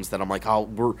all things that I'm like, oh,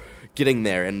 we're getting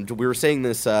there. And we were saying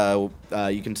this. You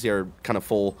can see our kind of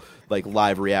full like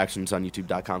live reactions on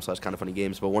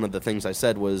youtube.com/kindoffunnygames. But one of the things I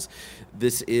said was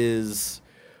this is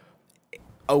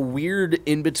a weird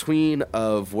in-between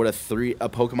of what a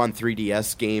Pokemon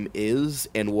 3DS game is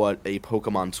and what a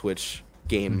Pokemon Switch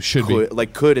game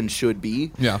could and should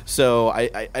be. Yeah. So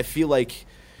I feel like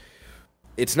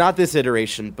it's not this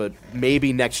iteration, but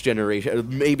maybe next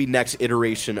generation, maybe next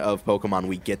iteration of Pokemon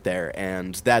we get there,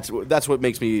 and that's what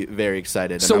makes me very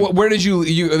excited. So where did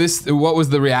what was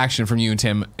the reaction from you and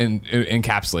Tim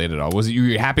encapsulate it all? Was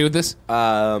you happy with this?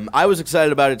 I was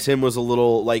excited about it. Tim was a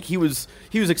little like he was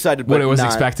excited, but what it was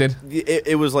expected.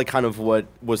 It was like kind of what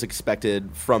was expected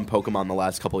from Pokemon the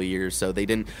last couple of years. So they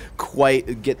didn't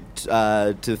quite get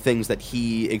to things that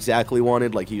he exactly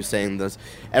wanted. Like he was saying, this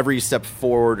every step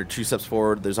forward or 2 steps forward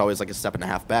forward, there's always like a step and a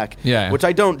half back. Yeah. Which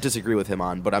I don't disagree with him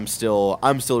on, but I'm still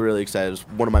really excited. It's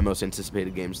one of my most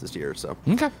anticipated games this year. So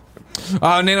Okay.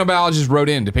 Nanobiologist wrote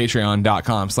in to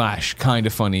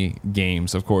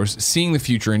patreon.com/kindafunnygames, of course, seeing the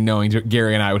future and knowing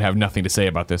Gary and I would have nothing to say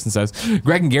about this, and says,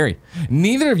 Greg and Gary,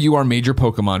 neither of you are major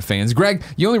Pokemon fans. Greg,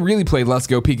 you only really played Let's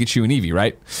Go Pikachu and Eevee,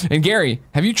 right? And Gary,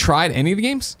 have you tried any of the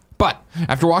games? But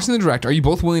after watching the Direct, are you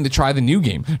both willing to try the new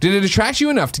game? Did it attract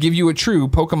you enough to give you a true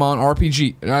Pokemon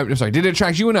RPG? Did it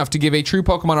attract you enough to give a true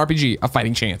Pokemon RPG a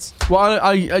fighting chance? Well,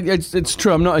 it's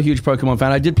true. I'm not a huge Pokemon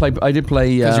fan. I did play. Because you're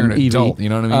an Eevee. adult, you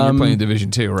know what I mean? You're playing Division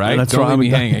 2, right? That's Don't right, leave me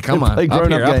I'm a- hanging. Come on, play up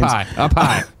grown-up here, games. up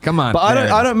high. Come on. But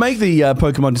I don't make the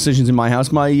Pokemon decisions in my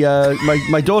house.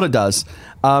 My daughter does,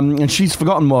 and she's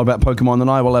forgotten more about Pokemon than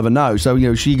I will ever know.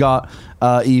 So she got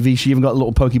Eevee. She even got a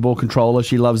little Pokeball controller.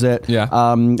 She loves it. Yeah.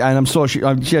 And I'm sure she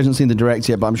hasn't seen the Direct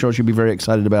yet, but I'm sure she'll be very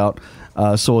excited about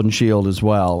Sword and Shield as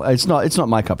well. It's not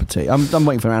my cup of tea. I'm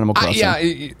waiting for Animal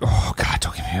Crossing. Oh God,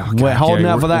 don't give me. Oh, God, We're holding Gary,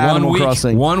 out for that Animal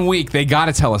Crossing. 1 week. They got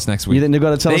to tell us next week. You think they've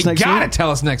got to tell us next week? They got to tell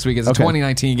us next week. It's a Okay.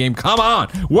 2019 game. Come on.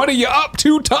 What are you up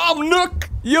to, Tom Nook?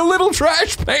 You little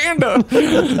trash panda.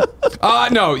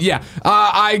 No, yeah.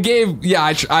 I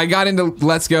got into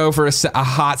Let's Go for a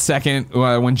hot second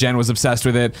when Jen was obsessed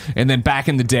with it. And then back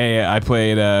in the day, I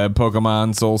played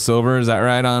Pokemon Soul Silver. Is that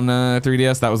right? On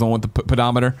 3DS? That was the one with the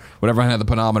pedometer. Whatever had the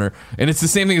pedometer. And it's the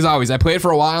same thing as always. I play it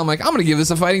for a while. I'm like, I'm going to give this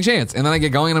a fighting chance. And then I get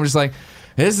going and I'm just like,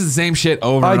 this is the same shit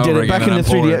over and over again. Back in the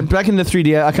 3DS. Back in the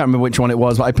 3DS, I can't remember which one it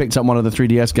was, but I picked up one of the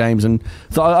 3DS games and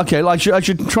thought, okay, I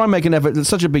should try and make an effort. It's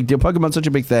such a big deal. Pokemon's such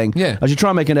a big thing. Yeah. I should try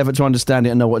and make an effort to understand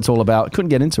it and know what it's all about. Couldn't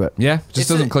get into it. Yeah, just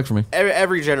doesn't click for me.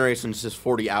 Every generation is just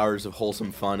 40 hours of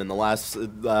wholesome fun, and the last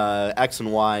X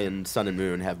and Y and Sun and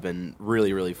Moon have been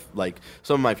really, really like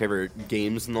some of my favorite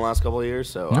games in the last couple of years.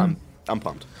 So Yeah. I'm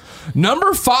pumped.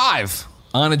 Number 5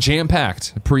 on a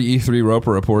jam-packed pre-E3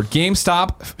 Roper report.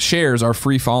 GameStop shares are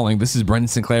free-falling. This is Brendan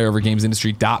Sinclair over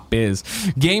GamesIndustry.biz.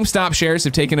 GameStop shares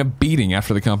have taken a beating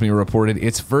after the company reported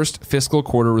its first fiscal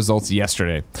quarter results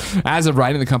yesterday. As of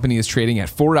writing, the company is trading at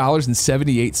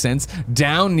 $4.78,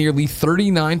 down nearly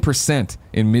 39%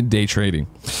 in midday trading.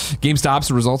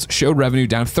 GameStop's results showed revenue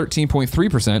down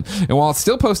 13.3%, and while it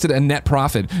still posted a net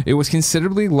profit, it was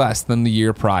considerably less than the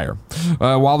year prior.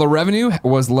 While the revenue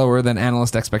was lower than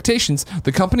analyst expectations,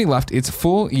 the company left its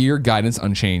full-year guidance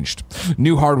unchanged.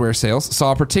 New hardware sales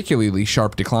saw a particularly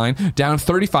sharp decline, down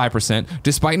 35%,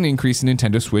 despite an increase in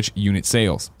Nintendo Switch unit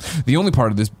sales. The only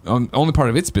part of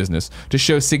its business to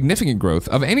show significant growth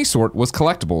of any sort was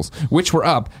collectibles, which were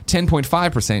up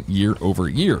 10.5% year over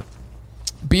year.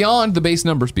 Beyond the base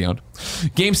numbers,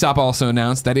 GameStop also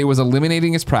announced that it was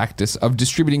eliminating its practice of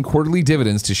distributing quarterly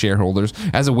dividends to shareholders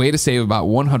as a way to save about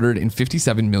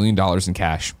 $157 million in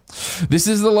cash. This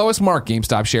is the lowest mark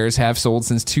GameStop shares have sold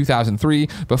since 2003,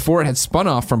 before it had spun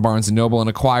off from Barnes & Noble and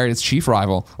acquired its chief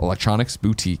rival, Electronics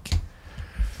Boutique.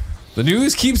 The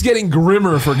news keeps getting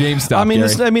grimmer for GameStop.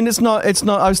 It's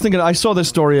not. I was thinking. I saw this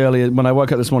story earlier when I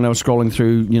woke up this morning. I was scrolling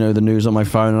through, the news on my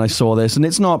phone, and I saw this, and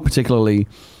it's not particularly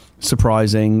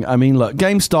surprising. I mean, look,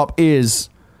 GameStop is.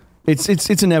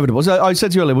 It's inevitable. So I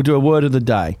said to you earlier, we'll do a word of the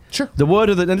day. Sure. The word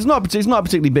of the, and it's not a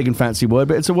particularly big and fancy word,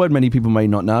 but it's a word many people may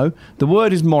not know. The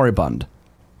word is moribund.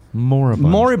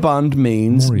 Moribund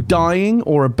means dying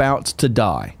or about to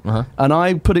die. Uh-huh. And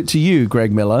I put it to you,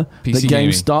 Greg Miller, PC that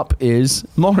GameStop is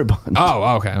moribund.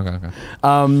 Oh, okay.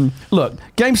 Look,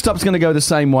 GameStop's going to go the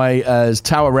same way as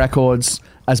Tower Records,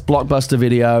 as Blockbuster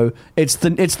Video. It's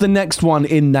the next one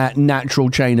in that natural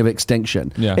chain of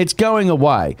extinction. Yeah. It's going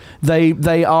away.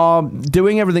 They are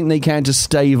doing everything they can to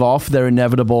stave off their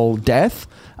inevitable death.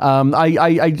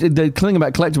 The thing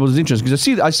about collectibles is interesting because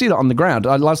I see that on the ground.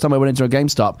 Last time I went into a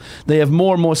GameStop, they have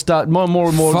more and more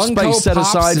Funko space set Pops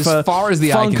aside as for far as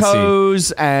the eye can see.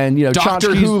 Funkos and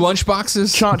Doctor Who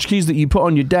lunchboxes. tchotchkes that you put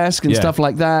on your desk and Yeah. stuff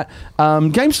like that.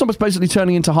 GameStop is basically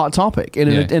turning into Hot Topic in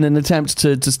an attempt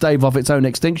to stave off its own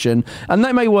extinction, and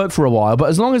that may work for a while. But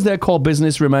as long as their core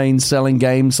business remains selling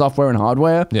games, software, and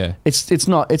hardware, it's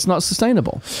not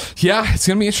sustainable. Yeah, it's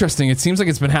gonna be interesting. It seems like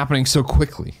it's been happening so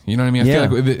quickly. You know what I mean? I feel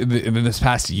like in this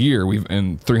past year,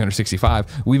 in 365,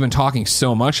 we've been talking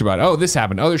so much about, this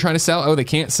happened. They're trying to sell. They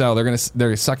can't sell.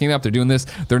 They're sucking up. They're doing this.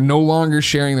 They're no longer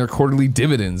sharing their quarterly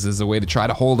dividends as a way to try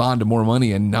to hold on to more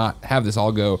money and not have this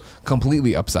all go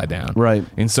completely upside down. Right.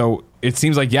 And so it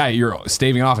seems like, you're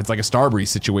staving off. It's like a Starbreeze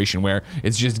situation where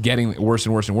it's just getting worse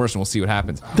and worse and worse, and we'll see what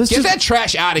happens. Get that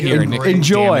trash out of here, Nick.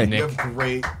 Enjoy. Damn it,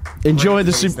 Nick. Enjoy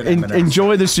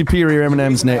the superior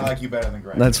M&Ms, Nick. I like you better than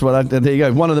Greg. That's what. There you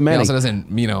go. One of the He many. also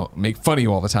doesn't, make fun of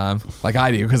you all the time like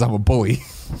I do because I'm a bully.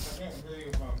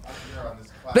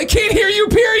 They can't hear you,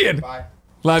 period. Bye.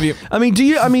 Love you. I mean, do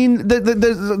you? I mean,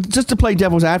 just to play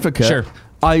devil's advocate. Sure.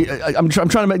 I'm trying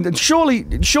to make. Surely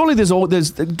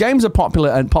there's games are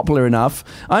popular enough.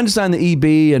 I understand that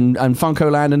EB and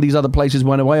FuncoLand and these other places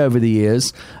went away over the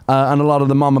years, and a lot of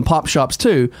the mom and pop shops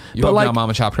too. You hope now mom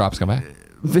and pop shops come back.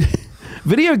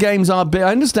 Video games are big.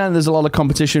 I understand there's a lot of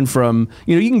competition from,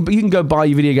 you can go buy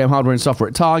your video game hardware and software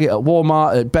at Target, at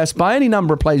Walmart, at Best Buy, any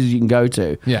number of places you can go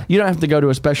to. Yeah. You don't have to go to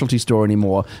a specialty store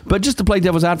anymore. But just to play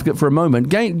devil's advocate for a moment,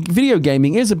 video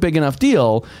gaming is a big enough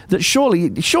deal that surely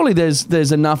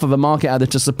there's enough of a market out there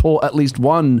to support at least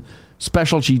one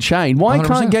specialty chain. Why 100%.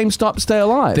 can't GameStop stay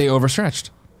alive? They overstretched.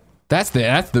 That's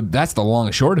the long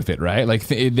and short of it, right? Like,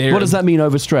 what does that mean,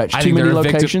 overstretched? Too many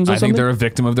locations or something? I think they're a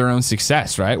victim of their own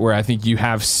success, right? Where I think you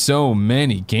have so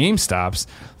many GameStops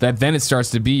that then it starts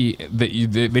to be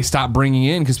that they stop bringing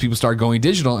in because people start going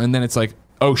digital, and then it's like,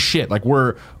 oh shit, like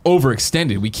we're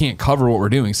overextended. We can't cover what we're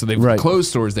doing. So they've closed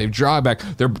stores, they've drawn back.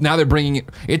 They're bringing it.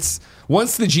 It's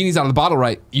once the genie's out of the bottle,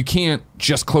 right? You can't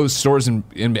just close stores and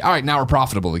be, all right, now we're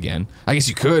profitable again. I guess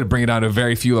you could bring it down to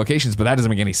very few locations, but that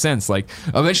doesn't make any sense. Like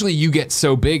eventually you get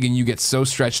so big and you get so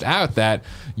stretched out that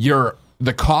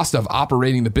the cost of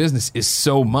operating the business is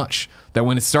so much that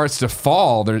when it starts to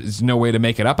fall, there's no way to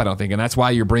make it up, I don't think. And that's why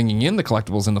you're bringing in the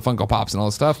collectibles and the Funko Pops and all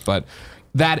this stuff. But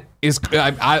that is,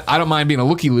 I don't mind being a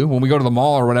looky-loo. When we go to the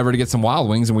mall or whatever to get some Wild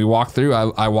Wings and we walk through,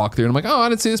 I walk through and I'm like, oh, I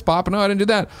didn't see this pop, and no, I didn't do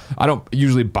that. I don't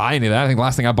usually buy any of that. I think the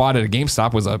last thing I bought at a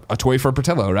GameStop was a toy for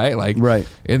Portillo, right? Like, right.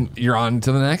 And you're on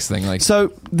to the next thing. Like,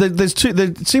 so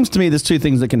it seems to me there's two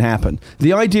things that can happen.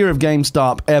 The idea of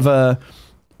GameStop ever...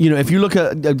 if you look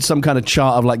at some kind of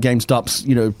chart of like GameStop's,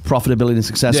 profitability and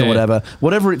success or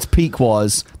whatever its peak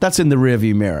was, that's in the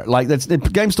rearview mirror. Like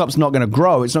GameStop's not going to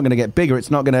grow. It's not going to get bigger. It's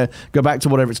not going to go back to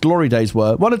whatever its glory days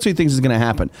were. One of two things is going to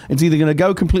happen. It's either going to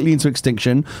go completely into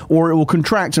extinction, or it will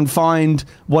contract and find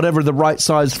whatever the right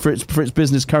size for its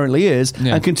business currently is,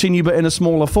 and continue, but in a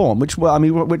smaller form. Which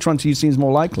one to you seems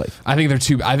more likely? I think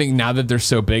I think now that they're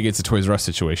so big, it's a Toys R Us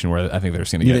situation where I think they're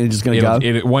just going to get. Just going to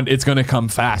go. It's going to come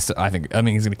fast. I think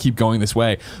he's going to keep going this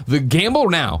way. The gamble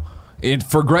now,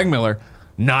 for Greg Miller,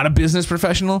 not a business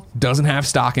professional, doesn't have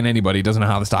stock in anybody, doesn't know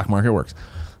how the stock market works.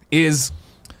 Is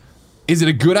it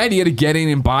a good idea to get in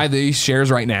and buy these shares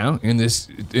right now as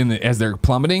they're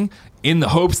plummeting, in the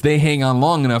hopes they hang on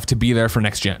long enough to be there for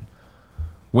next gen?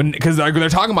 Because they're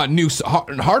talking about new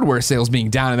hardware sales being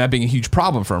down and that being a huge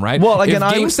problem for them, right? Well, again,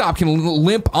 if GameStop can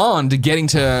limp on to getting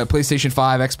to PlayStation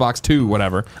 5, Xbox 2,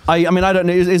 whatever. I mean, I don't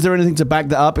know. Is there anything to back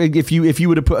that up? If you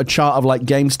were to put a chart of like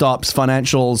GameStop's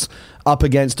financials up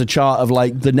against a chart of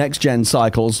like the next gen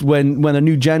cycles, when a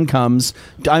new gen comes,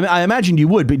 I imagine you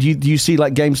would. But do you see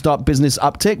like GameStop business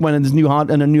uptick when there's new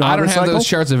hardware cycle? I don't have those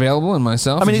charts available in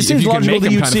myself. I mean, it seems logical that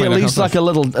you'd see at least like a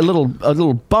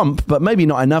little bump, but maybe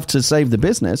not enough to save the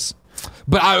business.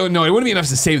 But it wouldn't be enough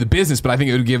to save the business. But I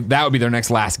think that would be their next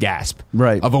last gasp,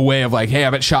 right? Of a way of like, hey,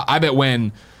 I bet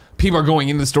when people are going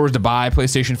into the stores to buy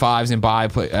PlayStation 5s and buy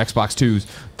Xbox 2s,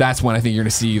 that's when I think you're going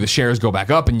to see the shares go back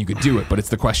up and you could do it. But it's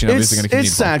the question of is it going to continue?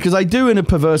 It's sad because I do, in a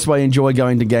perverse way, enjoy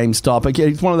going to GameStop.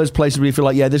 It's one of those places where you feel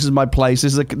like, yeah, this is my place.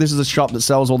 This is a shop that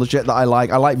sells all the shit that I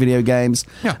like. I like video games.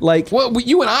 Yeah.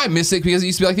 You and I miss it because it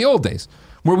used to be like the old days.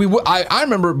 Where I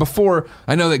remember before,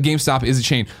 I know that GameStop is a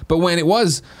chain, but when it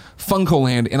was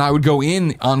FuncoLand and I would go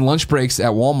in on lunch breaks at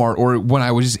Walmart or when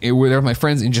I was there with my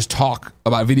friends and just talk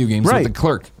about video games with the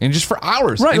clerk and just for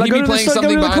hours. Right, and like he'd be playing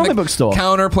something behind the book store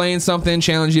counter, playing something,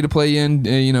 challenge you to play in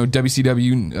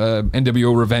WCW,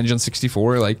 NWO Revenge on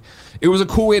 64. Like, it was a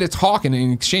cool way to talk and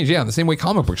exchange. Yeah, the same way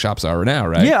comic book shops are now,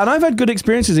 right? Yeah, and I've had good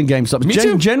experiences in GameStop. Me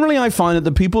too. Generally, I find that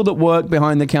the people that work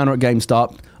behind the counter at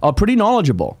GameStop are pretty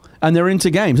knowledgeable. And they're into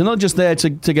games. They're not just there to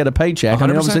get a paycheck. 100%. I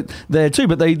mean, obviously there too,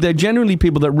 but they're generally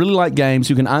people that really like games,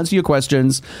 who can answer your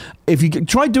questions. If you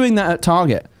try doing that at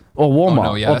Target or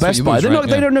Walmart or Best Buy,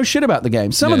 they don't know shit about the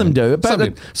game. Some of them do.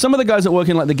 But some of the guys that work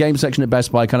in like the game section at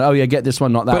Best Buy kind of, get this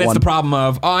one, not that one. But it's the problem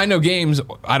of, I know games,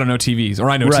 I don't know TVs. Or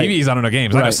I know TVs, I don't know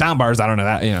games. I know soundbars, I don't know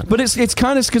that. But it's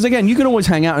kind of, because again, you can always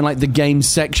hang out in like the game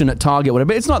section at Target, whatever,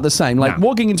 but it's not the same. Like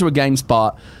walking into a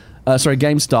GameStop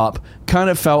kind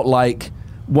of felt like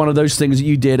one of those things that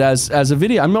you did as a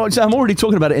video. I'm already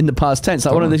talking about it in the past tense.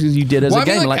 Like one of those things you did as a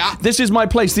game. This is my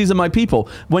place. These are my people.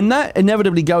 When that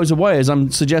inevitably goes away, as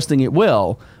I'm suggesting it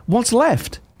will, what's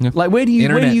left? Like, where do you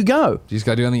Internet. go? You just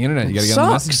got to do it on the internet. You got to get on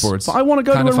the message boards. But I want to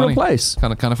go to a real place.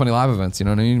 Kind of funny live events. You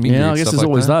know what I mean? Yeah, I guess there's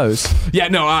always those. Yeah,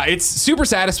 no, it's super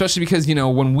sad, especially because,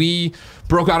 when we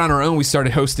broke out on our own, we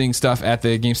started hosting stuff at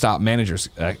the GameStop Managers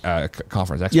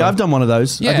Conference. Expo. Yeah, I've done one of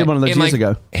those. Yeah, I did one of those years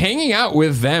ago. Hanging out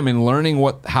with them and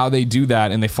learning how they do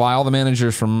that, and they fly all the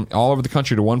managers from all over the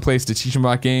country to one place to teach them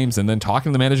about games, and then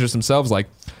talking to the managers themselves. Like,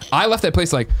 I left that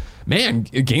place like, man,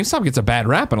 GameStop gets a bad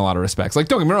rap in a lot of respects. Like,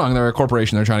 don't get me wrong, they're a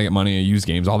corporation, they're trying to get money and use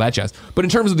games, all that jazz. But in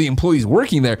terms of the employees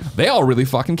working there, they all really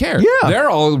fucking care. Yeah. They're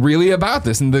all really about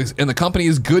this, and the company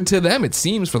is good to them, it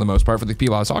seems, for the most part, for the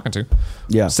people I was talking to.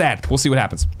 Yeah. Sad. We'll see what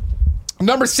happens.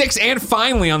 Number 6, and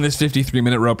finally on this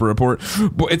 53-minute Roper Report,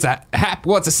 it's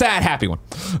a sad, happy one.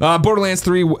 Borderlands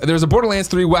 3. There's a Borderlands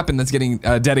 3 weapon that's getting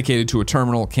dedicated to a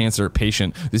terminal cancer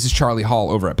patient. This is Charlie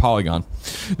Hall over at Polygon.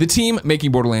 The team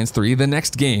making Borderlands 3, the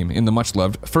next game in the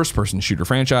much-loved first-person shooter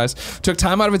franchise, took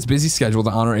time out of its busy schedule to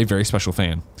honor a very special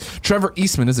fan. Trevor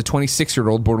Eastman is a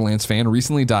 26-year-old Borderlands fan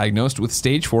recently diagnosed with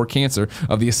stage 4 cancer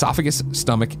of the esophagus,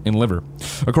 stomach, and liver.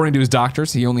 According to his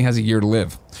doctors, he only has a year to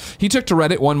live. He took to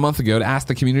Reddit 1 month ago to ask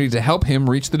the community to help him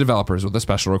reach the developers with a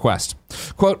special request.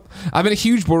 Quote, I've been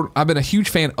a huge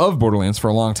fan of Borderlands for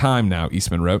a long time now,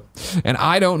 Eastman wrote, and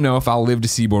I don't know if I'll live to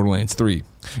see Borderlands 3.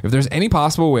 If there's any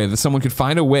possible way that someone could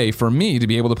find a way for me to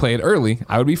be able to play it early,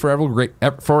 I would be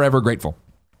forever grateful.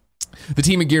 The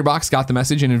team at Gearbox got the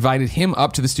message and invited him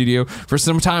up to the studio for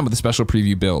some time with a special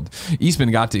preview build.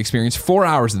 Eastman got to experience 4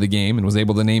 hours of the game and was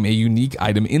able to name a unique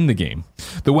item in the game.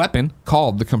 The weapon,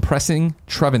 called the Compressing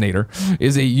Trevinator,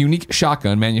 is a unique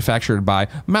shotgun manufactured by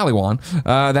Maliwan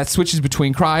that switches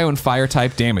between cryo and fire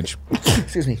type damage.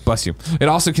 Excuse me. Bless you. It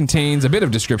also contains a bit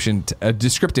of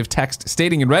descriptive text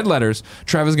stating in red letters,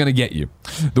 Trevor's gonna get you.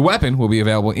 The weapon will be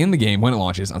available in the game when it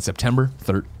launches on September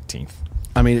 13th.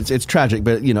 I mean, it's tragic,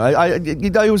 but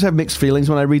I always have mixed feelings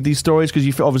when I read these stories because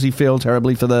you obviously feel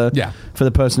terribly for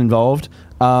the person involved.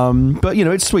 But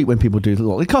it's sweet when people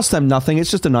do. It costs them nothing.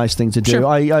 It's just a nice thing to do. Sure.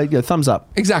 I thumbs up.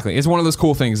 Exactly. It's one of those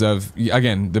cool things of,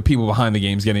 again, the people behind the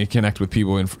games getting to connect with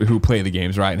people who play the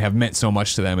games, right, and have meant so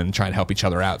much to them and try and help each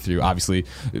other out through, obviously,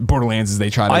 Borderlands as they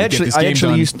try to get this game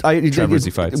done.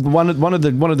 Fights. One of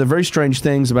the very strange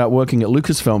things about working at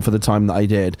Lucasfilm for the time that I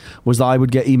did was that I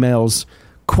would get emails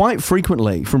quite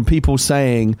frequently from people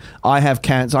saying, I have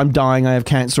cancer, I'm dying, I have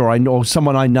cancer, or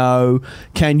someone I know,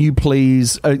 can you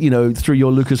please, through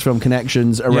your Lucasfilm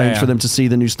connections, arrange for them to see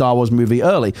the new Star Wars movie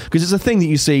early? Because it's a thing that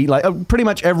you see, like pretty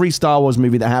much every Star Wars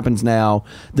movie that happens now,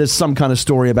 there's some kind of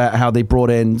story about how they brought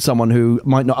in someone who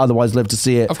might not otherwise live to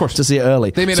see it, of course, to see it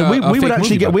early. They made so we would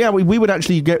actually get we would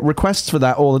actually get requests for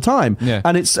that all the time. Yeah.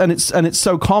 And it's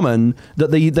so common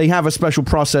that they have a special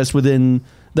process within.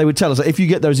 They would tell us, if you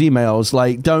get those emails,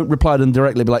 like, don't reply to them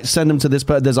directly, but like, send them to this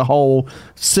person. There's a whole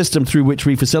system through which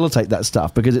we facilitate that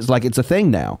stuff because it's like, it's a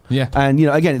thing now. Yeah. And,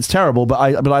 again, it's terrible, but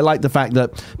I like the fact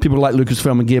that people like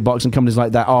Lucasfilm and Gearbox and companies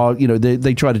like that are,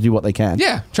 they try to do what they can.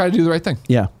 Yeah, try to do the right thing.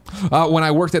 Yeah. When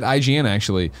I worked at IGN,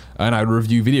 actually, and I would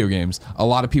review video games, a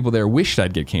lot of people there wished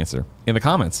I'd get cancer in the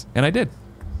comments, and I did.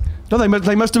 No, they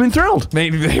must have been thrilled.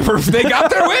 Maybe they got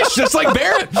their wish, just like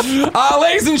Barrett.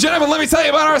 Ladies and gentlemen, let me tell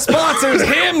you about our sponsors,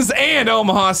 Hims and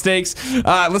Omaha Steaks.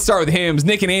 Let's start with Hims.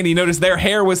 Nick and Andy noticed their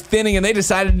hair was thinning, and they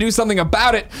decided to do something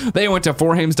about it. They went to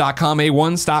forhims.com, a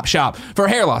one-stop shop for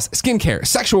hair loss, skincare,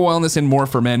 sexual wellness, and more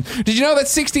for men. Did you know that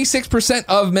 66%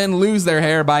 of men lose their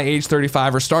hair by age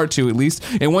 35, or start to at least?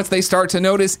 And once they start to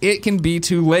notice, it can be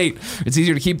too late. It's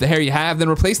easier to keep the hair you have than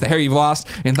replace the hair you've lost,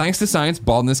 and thanks to science,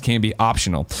 baldness can be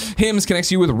optional. Hims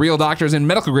connects you with real doctors and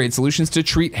medical-grade solutions to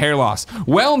treat hair loss.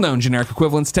 Well-known generic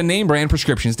equivalents to name-brand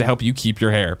prescriptions to help you keep your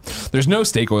hair. There's no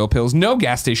steak oil pills, no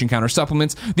gas station counter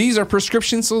supplements. These are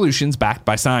prescription solutions backed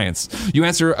by science. You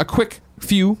answer a quick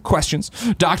few questions,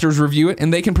 doctors review it,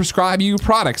 and they can prescribe you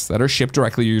products that are shipped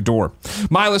directly to your door.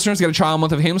 My listeners get a trial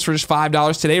month of Hims for just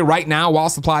 $5 today, right now, while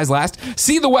supplies last.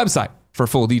 See the website for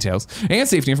full details and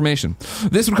safety information.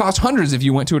 This would cost hundreds if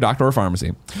you went to a doctor or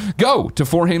pharmacy. Go to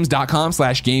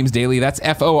forhims.com/gamesdaily. That's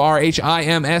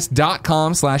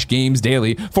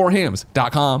forhims.com/gamesdaily.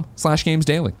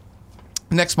 forhims.com/gamesdaily.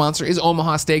 Next sponsor is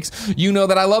Omaha Steaks. You know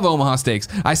that I love Omaha Steaks.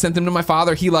 I sent them to my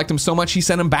father. He liked them so much, he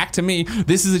sent them back to me.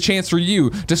 This is a chance for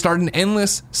you to start an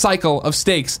endless cycle of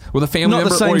steaks with a family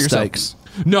member or yourself. Steaks.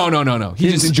 No. He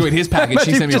just enjoyed his package.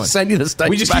 She sent me one. Send you the steak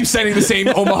We just back. keep sending the same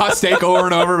Omaha steak over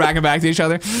and over, back and back to each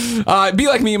other. Be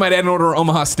like me, you might add an order of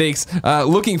Omaha Steaks. Are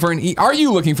you looking for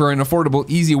an affordable,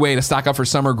 easy way to stock up for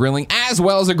summer grilling, as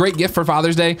well as a great gift for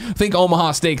Father's Day? Think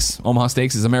Omaha Steaks. Omaha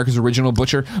Steaks is America's original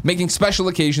butcher, making special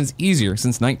occasions easier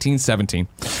since 1917.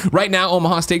 Right now,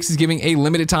 Omaha Steaks is giving a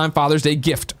limited time Father's Day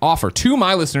gift offer to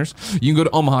my listeners. You can go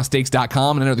to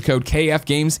omahasteaks.com and enter the code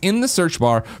KFGames in the search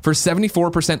bar for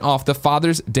 74% off the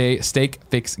Father's Day Steak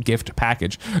Fix gift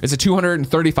package. It's a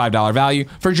 $235 value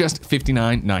for just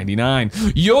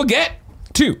 $59.99. You'll get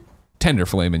 2 tender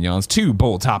filet mignons, 2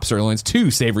 bold top sirloins,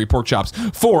 2 savory pork chops,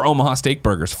 4 Omaha steak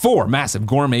burgers, 4 massive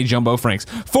gourmet jumbo franks,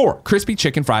 4 crispy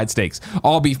chicken fried steaks,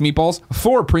 all beef meatballs,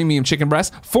 4 premium chicken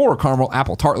breasts, 4 caramel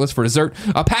apple tartlets for dessert,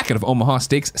 a packet of Omaha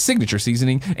Steaks signature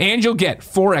seasoning, and you'll get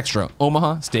 4 extra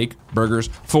Omaha steak burgers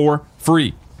for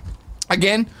free.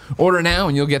 Again, order now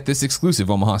and you'll get this exclusive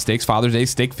Omaha Steaks Father's Day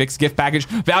Steak Fix gift package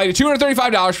valued at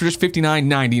 $235 for just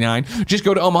 $59.99. Just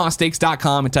go to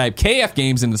omahasteaks.com and type KF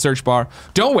Games in the search bar.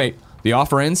 Don't wait. The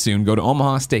offer ends soon. Go to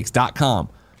omahasteaks.com.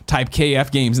 Type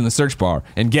KF Games in the search bar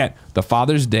and get the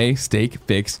Father's Day Steak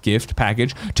Fix gift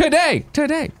package today.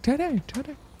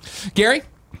 Gary,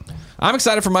 I'm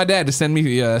excited for my dad to send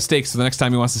me steaks the next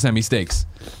time he wants to send me steaks.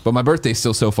 But my birthday's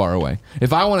still so far away.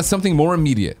 If I wanted something more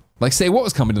immediate, like say what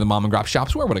was coming to the mom and grop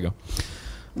shops, where would I go?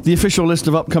 The official list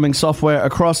of upcoming software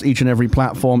across each and every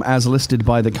platform as listed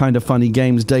by the Kind of Funny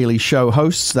Games Daily Show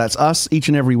hosts. That's us each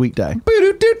and every weekday.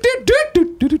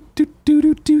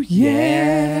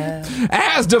 Yeah.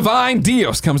 As Divine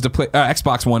Dios comes to play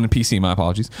Xbox One and PC, my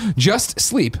apologies. Just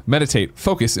Sleep, Meditate,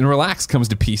 Focus, and Relax comes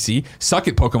to PC. Suck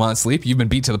it, Pokemon Sleep. You've been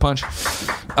beat to the punch.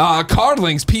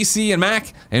 Cardlinks, PC and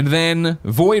Mac, and then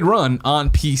Void Run on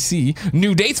PC.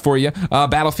 New dates for you.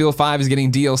 Battlefield 5 is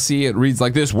getting DLC. It reads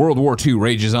like this: World War II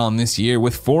rages on this year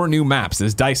with 4 new maps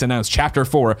as DICE announced Chapter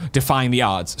 4, Defying the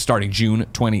Odds, starting June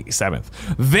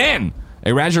 27th. Then,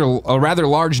 a rather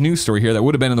large news story here that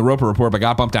would have been in the Roper Report but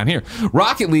got bumped down here.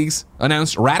 Rocket League's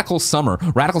announced Radical Summer.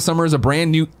 Radical Summer is a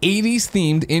brand new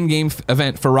 80s-themed in-game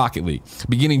event for Rocket League.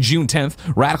 Beginning June 10th,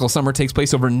 Radical Summer takes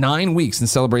place over 9 weeks and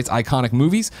celebrates iconic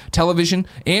movies, television,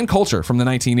 and culture from the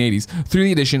 1980s through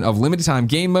the addition of limited-time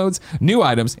game modes, new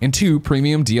items, and 2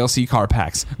 premium DLC car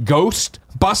packs: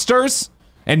 Ghostbusters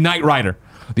and Knight Rider.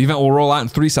 The event will roll out in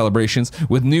 3 celebrations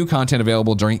with new content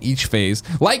available during each phase.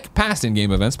 Like past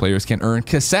in-game events, players can earn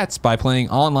cassettes by playing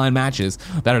online matches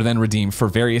that are then redeemed for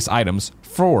various items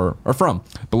from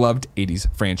beloved 80s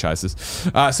franchises.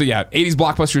 80s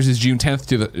Blockbusters is June 10th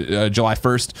to the July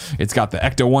 1st. It's got the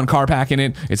Ecto 1 car pack in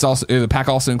it. It's also the pack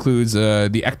also includes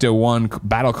the Ecto 1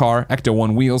 battle car, Ecto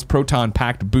 1 wheels, Proton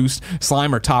packed boost,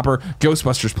 Slimer topper,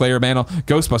 Ghostbusters player panel,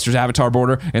 Ghostbusters avatar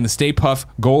border, and the Stay Puft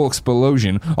Goal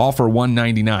Explosion, all for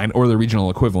 $1.99 or the regional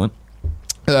equivalent.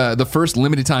 The first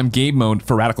limited time game mode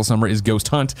for Radical Summer is Ghost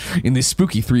Hunt. In this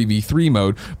spooky 3v3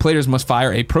 mode, players must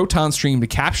fire a proton stream to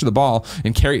capture the ball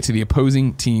and carry it to the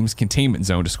opposing team's containment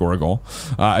zone to score a goal.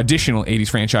 Additional 80s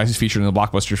franchises featured in the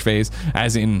Blockbusters phase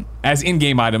as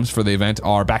in-game items for the event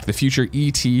are Back to the Future,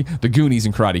 E.T., The Goonies,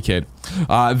 and Karate Kid.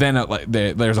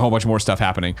 There's a whole bunch more stuff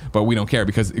happening, but we don't care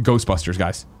because Ghostbusters,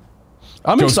 guys.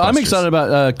 I'm excited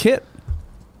about Kit.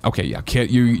 Okay, yeah,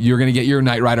 Kit, you're going to get your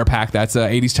Knight Rider pack. That's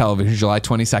 80s television, July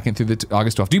 22nd through the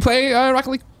August 12th. Do you play Rocket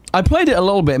League? I played it a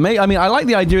little bit, mate. I mean, I like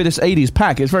the idea of this 80s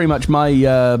pack. It's very much my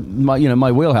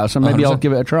wheelhouse, and maybe 100%. I'll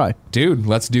give it a try. Dude,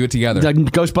 let's do it together.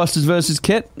 Ghostbusters versus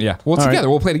Kit? Yeah. Well, together. Right.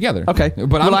 We'll play together. Okay.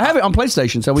 But I have it on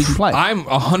PlayStation, so we can play. I'm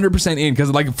 100% in,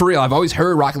 because, like, for real, I've always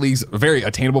heard Rocket League's very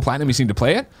attainable platinum. You seem to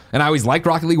play it. And I always liked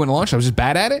Rocket League when it launched. I was just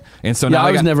bad at it. And so now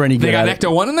I was never any good at it. They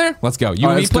got Ecto 1 in there? Let's go. You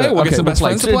and me play it. We'll get some best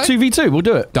friends to play. 2v2. We'll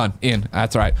do it. Done. In.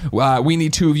 That's all right. We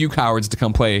need 2 of you cowards to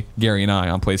come play Gary and I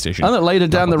on PlayStation. And then later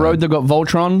down the road, they've got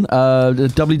Voltron,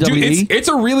 WWE. Dude, it's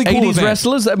a really cool 80s event.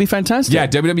 wrestlers, that'd be fantastic. Yeah,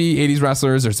 WWE 80s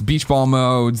wrestlers. There's beach ball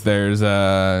modes. There's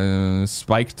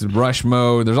spiked rush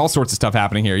mode. There's all sorts of stuff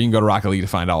happening here. You can go to Rocket League to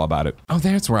find all about it. Oh,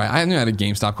 that's right. I knew I had a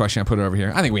GameStop question. I put it over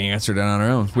here. I think we answered it on our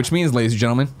own, which means, ladies and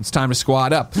gentlemen, it's time to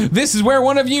squad up. This is where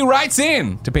one of you writes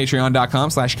in to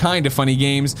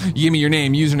patreon.com/kindoffunnygames. You give me your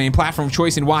name, username, platform of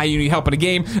choice, and why you need help in a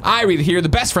game. I read it here. The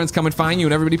best friends come and find you,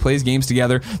 and everybody plays games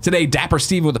together. Today, Dapper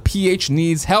Steve with a PH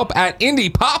needs help at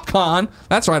Indie PopCon.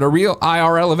 That's right, a real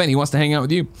IRL event. He wants to hang out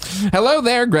with you. Hello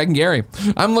there, Greg and Gary.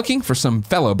 I'm looking for some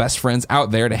fellow best friends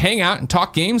out there to hang out and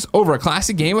talk games over a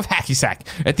classic game of hacky sack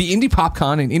at the Indie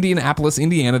PopCon in Indianapolis,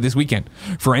 Indiana this weekend.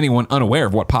 For anyone unaware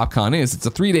of what PopCon is, it's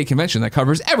a 3-day convention that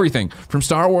covers everything from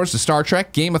Star Wars to Star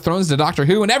Trek, Game of Thrones to Doctor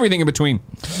Who, and everything in between.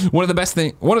 One of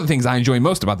the things I enjoy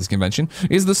most about this convention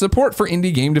is the support for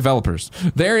indie game developers.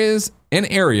 There is an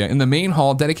area in the main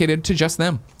hall dedicated to just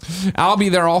them. I'll be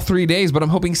there all 3 days, but I'm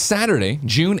hoping Saturday,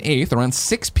 June 8th, around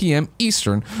 6 p.m.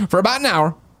 Eastern, for about an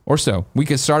hour or so, we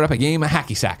could start up a game of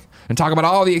Hacky Sack and talk about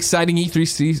all the exciting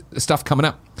E3 stuff coming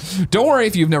up. Don't worry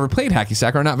if you've never played Hacky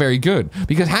Sack or are not very good,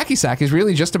 because Hacky Sack is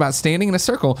really just about standing in a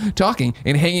circle, talking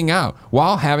and hanging out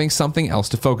while having something else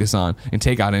to focus on and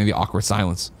take out any of the awkward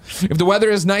silence. If the weather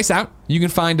is nice out, you can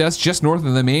find us just north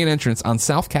of the main entrance on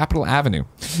South Capitol Avenue.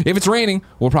 If it's raining,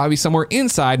 we'll probably be somewhere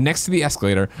inside next to the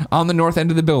escalator on the north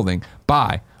end of the building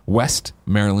by West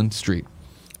Maryland Street.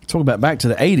 Talk about back to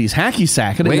the 80s. Hacky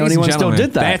Sack. I didn't know Ladies and anyone still gentlemen,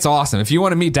 did that. That's awesome. If you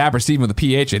want to meet Dapper Steven with a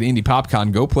PH at Indie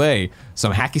PopCon, go play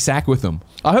some Hacky Sack with him.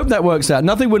 I hope that works out.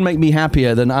 Nothing would make me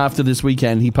happier than after this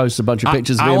weekend he posts a bunch of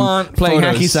pictures of him playing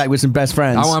photos. Hacky Sack with some best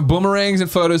friends. I want boomerangs and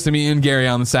photos to me and Gary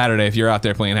on Saturday if you're out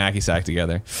there playing Hacky Sack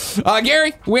together.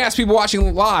 Gary, we asked people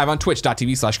watching live on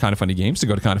twitch.tv/kindoffunnygames to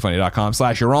go to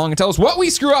kindoffunny.com/you're wrong and tell us what we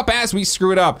screw up as we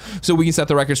screw it up so we can set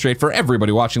the record straight for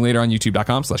everybody watching later on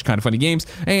youtube.com/kindoffunnygames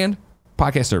and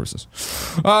podcast services.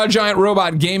 Giant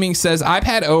Robot Gaming says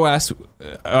iPad OS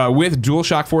with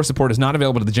DualShock 4 support is not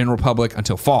available to the general public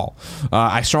until fall.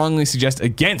 I strongly suggest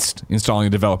against installing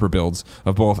developer builds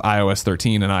of both iOS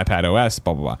 13 and iPad OS.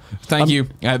 Blah blah blah. Thank you.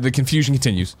 The confusion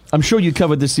continues. I'm sure you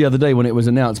covered this the other day when it was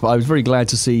announced, but I was very glad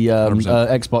to see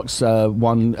Xbox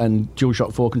One and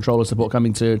DualShock 4 controller support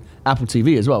coming to Apple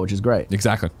TV as well, which is great.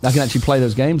 Exactly. I can actually play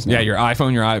those games now. Yeah, your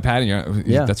iPhone, your iPad, and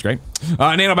Yeah. that's great.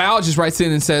 Nanobiologist writes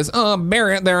in and says,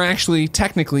 Barrett, there are actually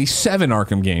technically 7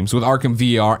 Arkham games with Arkham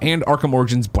VR and Arkham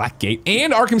Origins Blackgate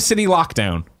and Arkham City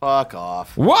Lockdown. Fuck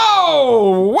off.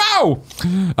 Whoa! Wow!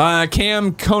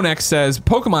 Cam Konek says,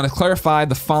 Pokemon has clarified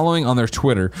the following on their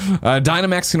Twitter.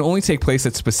 Dynamax can only take place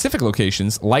at specific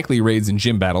locations, likely raids and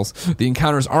gym battles. The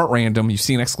encounters aren't random. You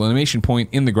see an exclamation point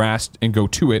in the grass and go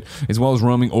to it, as well as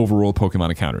roaming overworld Pokemon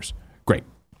encounters. Great.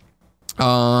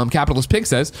 Capitalist Pig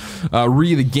says,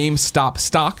 re the GameStop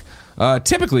stock.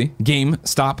 Typically,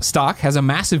 GameStop stock has a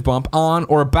massive bump on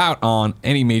or about on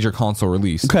any major console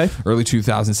release. Okay. Early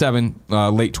 2007,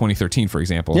 late 2013, for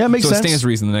example. Yeah, makes sense. So it sense. stands to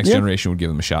reason the next generation would give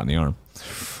them a shot in the arm.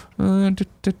 That's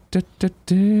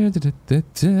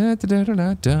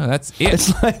it.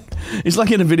 It's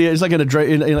like in a video. It's like in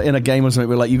a game or something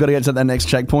where like you got to get to that next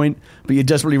checkpoint, but you're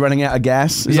desperately running out of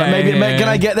gas. It's like maybe can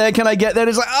I get there? Can I get there? And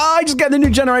it's like I just get the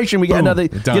new generation. We get another.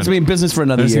 Get to be in business for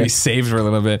another There's year. gonna be saved for a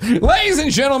little bit. Ladies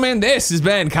and gentlemen, this has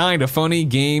been Kind of Funny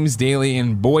Games Daily,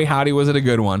 and boy howdy was it a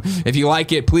good one. If you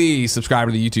like it, please subscribe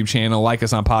to the YouTube channel, like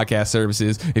us on podcast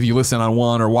services. If you listen on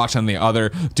one or watch on the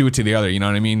other, do it to the other. You know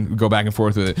what I mean? Go back and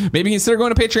forth with it. Maybe consider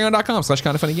going to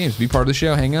patreon.com/kindoffunnygames. Be part of the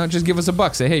show. Hang out. Just give us a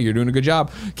buck. Say, hey, you're doing a good job.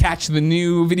 Catch the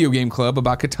new video game club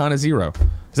about Katana Zero.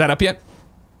 Is that up yet?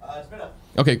 It's been up.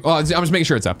 Okay. Well, I'm just making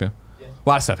sure it's up. Yeah. A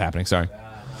lot of stuff happening. Sorry.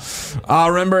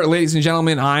 Remember, ladies and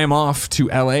gentlemen, I am off to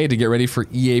LA to get ready for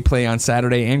EA Play on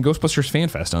Saturday and Ghostbusters Fan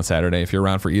Fest on Saturday. If you're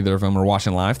around for either of them or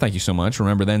watching live, thank you so much.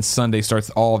 Remember, then Sunday starts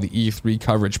all the E3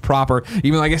 coverage proper,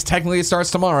 even though I guess technically it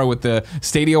starts tomorrow with the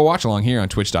Stadia watch along here on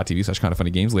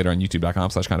twitch.tv/kindoffunnygames, later on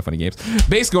youtube.com/kindoffunnygames.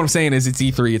 Basically, what I'm saying is it's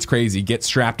E3, it's crazy. Get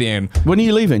strapped in. When are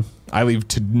you leaving? I leave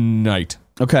tonight.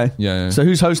 Okay. Yeah. So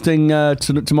who's hosting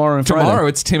tomorrow and Friday? Tomorrow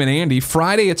it's Tim and Andy.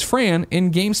 Friday it's Fran in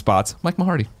GameSpots. Mike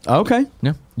Mahardy. Okay.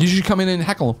 Yeah. You should come in and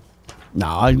heckle them. No,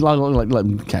 I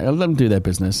let them do their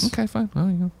business. Okay, fine. Well,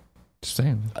 you know, just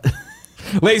saying.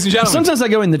 Ladies and gentlemen. Sometimes I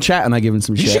go in the chat and I give them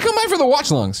some You shit. should come by for the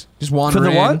watch-alongs. Just wander For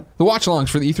the in. what? The watch-alongs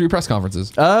for the E3 press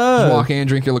conferences. Oh. Just walk in,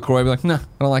 drink your LaCroix, be like, nah, I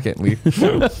don't like it, leave.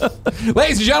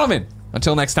 Ladies and gentlemen,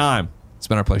 until next time, it's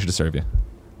been our pleasure to serve you.